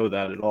I would know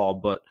that at all,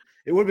 but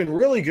it would have been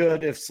really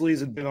good if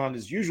Sleaze had been on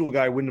his usual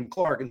guy, Wyndham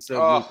Clark, instead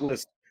of Luke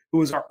List, who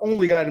was our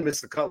only guy to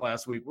miss the cut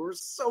last week. We were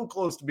so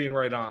close to being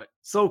right on it.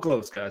 So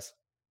close, guys.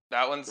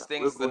 That one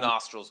stings the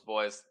nostrils,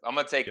 boys. I'm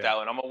going to take that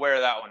one. I'm going to wear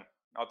that one.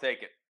 I'll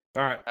take it.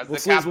 All right. As the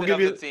captain of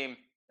the team,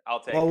 I'll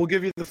take it. Well, we'll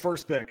give you the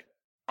first pick.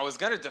 I was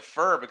going to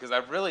defer because I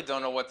really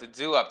don't know what to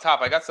do up top.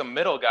 I got some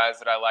middle guys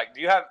that I like.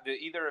 Do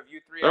either of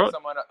you three have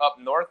someone up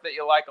north that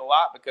you like a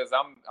lot? Because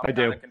I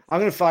do. I'm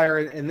going to fire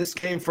it, and this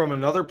came from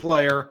another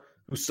player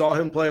who saw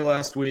him play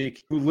last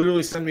week, who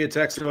literally sent me a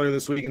text earlier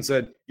this week and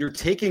said, "You're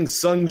taking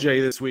Sungjae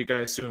this week,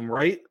 I assume,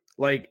 right?"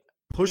 Like,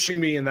 pushing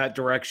me in that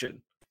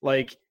direction.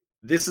 Like,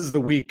 this is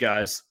the week,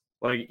 guys.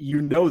 Like,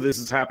 this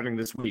is happening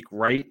this week,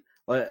 right?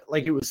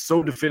 Like it was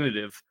so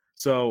definitive.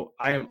 So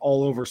I am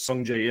all over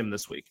Sungjae Im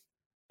this week.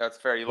 That's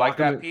fair. You like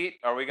that, Pete?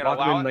 Are we going to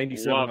allow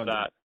it? Love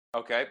that.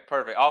 Okay,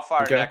 perfect. I'll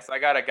fire next. I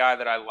got a guy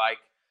that I like.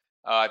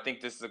 I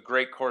think this is a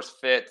great course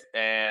fit,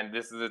 and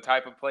this is the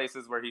type of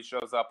places where he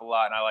shows up a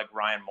lot, and I like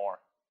Ryan Moore.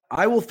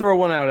 I will throw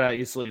one out at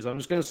you, Sleaze. I'm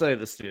just going to say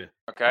this to you.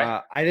 Okay.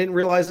 I didn't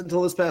realize it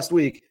until this past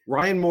week.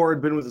 Ryan Moore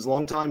had been with his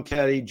longtime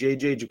caddy,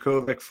 J.J.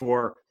 Djokovic,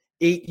 for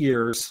 8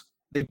 years.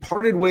 They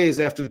parted ways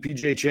after the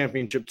PGA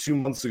Championship 2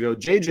 months ago.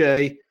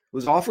 J.J.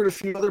 was offered a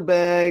few other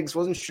bags,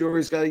 wasn't sure.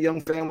 He's got a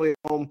young family at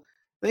home.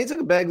 Then he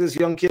took a bag to this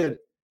young kid.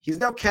 He's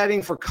now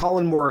caddying for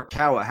Colin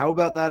Morikawa. How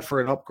about that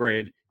for an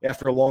upgrade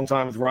after a long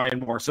time with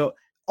Ryan Moore? So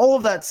all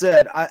of that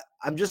said, I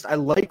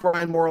like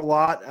Ryan Moore a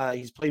lot.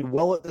 He's played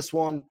well at this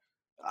one.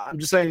 I'm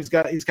just saying he's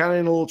kind of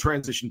in a little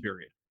transition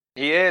period.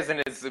 He is,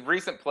 and his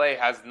recent play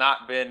has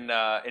not been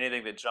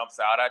anything that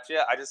jumps out at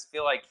you. I just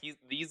feel like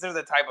these are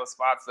the type of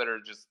spots that are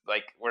just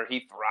like where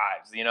he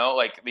thrives,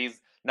 like these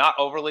not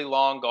overly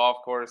long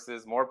golf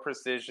courses, more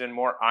precision,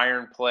 more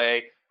iron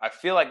play. I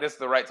feel like this is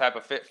the right type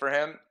of fit for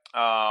him.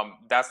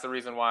 That's the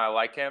reason why I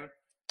like him.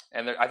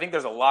 And I think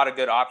there's a lot of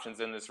good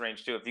options in this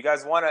range too. If you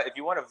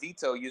want to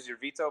veto, use your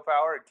veto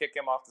power and kick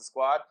him off the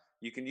squad,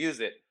 you can use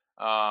it.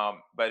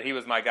 But he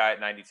was my guy at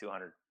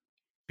 9,200.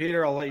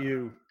 Peter, I'll let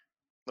you.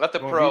 Let the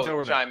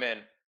pro chime in.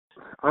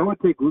 I would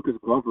take Lucas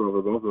Glover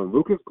over both of them.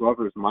 Lucas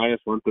Glover is minus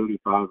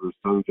 135 versus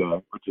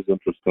Sonja, which is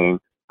interesting.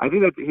 I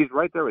think that he's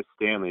right there with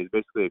Stanley. He's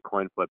basically a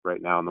coin flip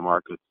right now in the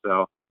market.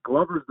 So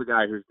Glover's the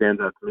guy who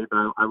stands out to me,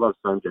 but I love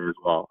Sonja as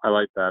well. I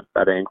like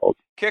that angle.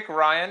 Kick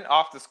Ryan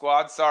off the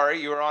squad. Sorry,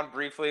 you were on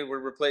briefly. We're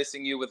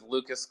replacing you with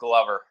Lucas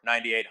Glover,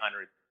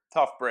 9,800.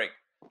 Tough break.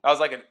 That was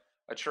like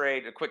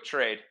a quick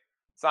trade,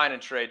 sign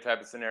and trade type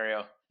of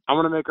scenario. I'm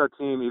going to make our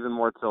team even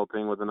more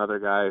tilting with another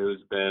guy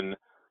who's been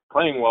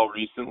playing well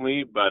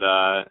recently, but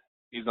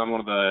he's on one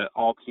of the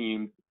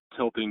all-team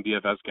tilting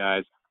DFS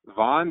guys,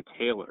 Vaughn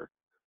Taylor.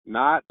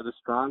 Not the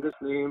strongest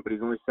name, but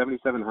he's only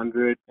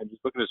 7,700, and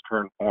just look at his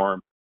current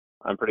form.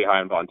 I'm pretty high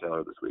on Vaughn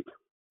Taylor this week.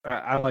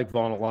 I like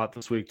Vaughn a lot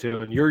this week, too,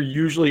 and you're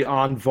usually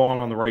on Vaughn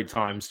on the right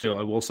times, too.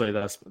 I will say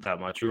that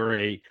much. You're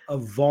a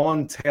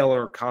Vaughn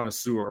Taylor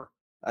connoisseur.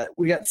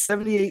 We got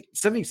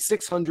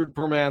 7,600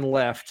 per man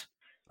left.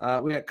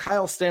 We got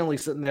Kyle Stanley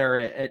sitting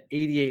there at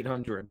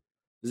 8,800.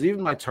 Is it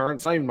even my turn?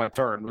 It's not even my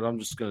turn, but I'm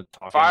just going to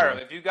talk. Fire him.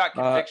 If you got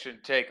conviction,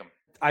 take him.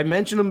 I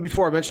mentioned him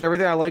before. I mentioned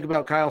everything I like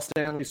about Kyle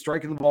Stanley,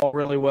 striking the ball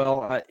really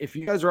well. If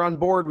you guys are on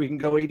board, we can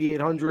go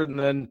 8,800, and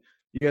then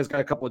you guys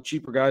got a couple of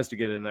cheaper guys to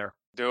get in there.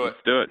 Do it.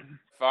 Let's do it.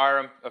 Fire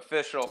him.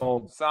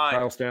 Official. Sign.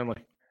 Kyle Stanley.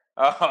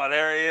 Oh,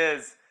 there he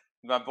is.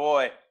 My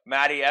boy,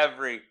 Matty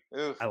Every.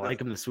 Oof. I like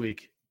him this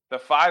week. The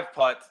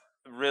 5-putt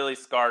really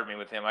scarred me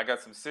with him. I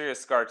got some serious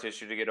scar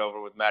tissue to get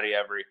over with Matty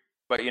Every.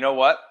 But you know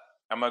what?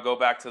 I'm going to go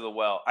back to the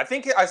well. I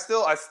think I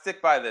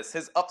stick by this.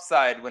 His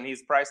upside when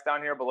he's priced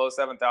down here below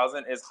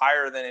 7,000 is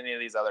higher than any of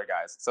these other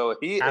guys. So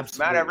if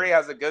Matt Every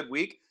has a good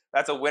week,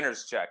 that's a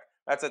winner's check.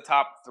 That's a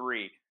top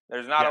 3.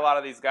 There's not a lot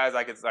of these guys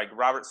like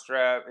Robert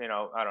Strap,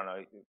 I don't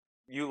know.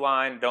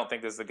 Uline, don't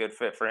think this is a good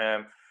fit for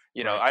him.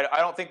 Right. I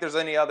don't think there's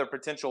any other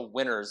potential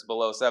winners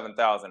below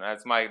 7,000.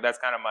 That's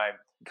kind of my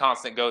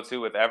constant go-to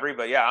with Every.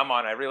 But yeah, I'm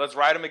on Every. Let's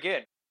ride him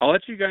again. I'll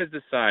let you guys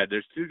decide.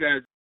 There's 2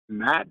 guys.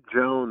 Matt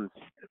Jones,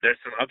 there's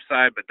some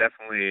upside, but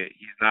definitely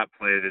he's not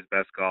played his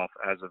best golf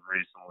as of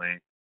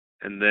recently.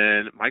 And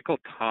then Michael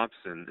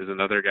Thompson is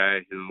another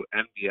guy who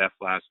MDF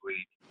last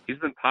week. He's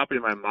been popping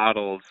in my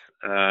models.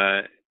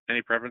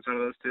 Any preference out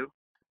of those 2?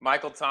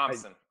 Michael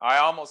Thompson. I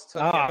almost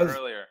took him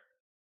earlier.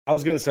 I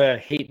was going to say I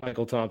hate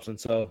Michael Thompson,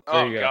 so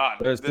there you go. God.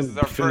 There's this is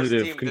our first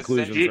team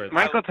conclusions right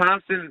Michael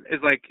Thompson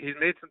is he's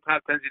made some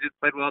top 10s. He did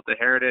play well at the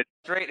Heritage.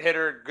 Straight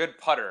hitter, good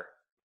putter.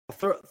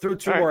 Throw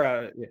 2 more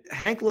out.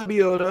 Hank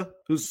Lebioda,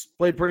 who's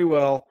played pretty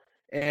well,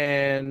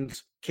 and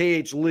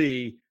KH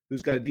Lee,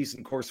 who's got a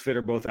decent course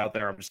fitter, both out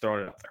there. I'm just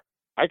throwing it out there.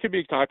 I could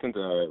be talking to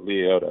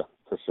Leota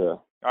for sure.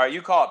 All right,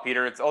 you call it,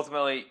 Peter. It's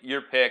ultimately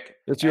your pick.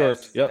 It's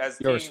yours. As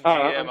yours. Team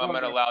GM, I'm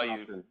going to allow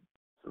you.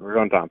 We're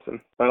going Thompson.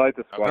 I like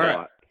this squad a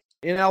lot.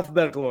 In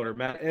alphabetical order,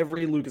 Matt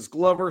Every, Lucas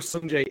Glover,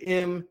 Sungjae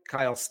Im,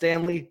 Kyle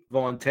Stanley,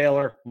 Vaughn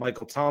Taylor,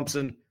 Michael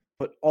Thompson.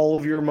 Put all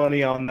of your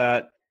money on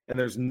that, and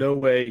there's no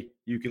way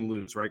you can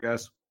lose, right,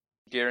 guys?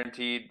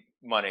 Guaranteed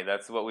money.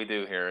 That's what we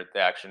do here at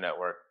the Action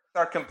Network.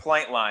 Our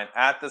complaint line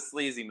at the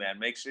Sleazy Man.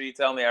 Make sure you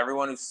tell me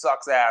everyone who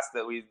sucks ass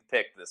that we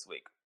picked this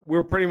week.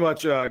 We're pretty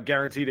much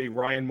guaranteed a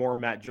Ryan Moore,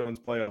 Matt Jones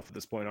playoff at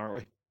this point, aren't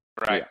we?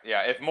 Right.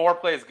 Yeah. If Moore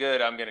plays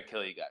good, I'm going to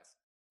kill you guys.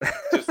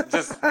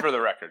 Just for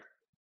the record.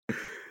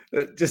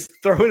 Just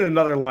throw in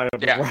another lineup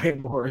of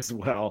Ryan Moore as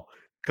well.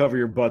 Cover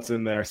your butts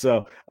in there.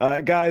 So,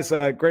 guys,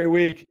 great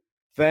week.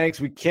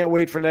 Thanks. We can't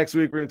wait for next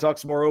week. We're going to talk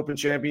some more Open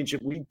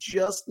Championship. We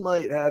just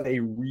might have a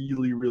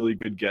really, really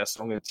good guest.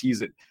 So I'm going to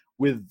tease it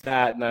with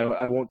that, and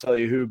I won't tell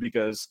you who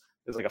because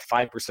there's like a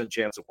 5%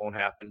 chance it won't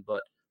happen.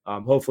 But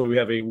hopefully we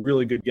have a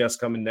really good guest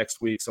coming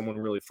next week, someone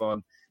really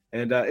fun.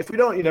 And if we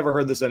don't, you never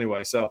heard this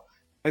anyway. So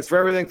thanks for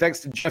everything.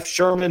 Thanks to Jeff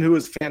Sherman, who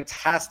is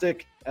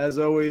fantastic, as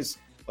always.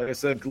 Like I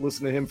said,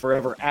 listen to him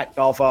forever at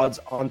Golf Odds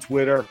on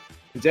Twitter.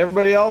 And to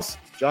everybody else,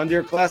 John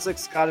Deere Classic,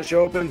 Scottish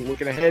Open,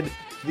 looking ahead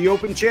to the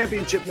Open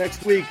Championship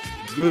next week.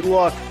 Good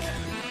luck.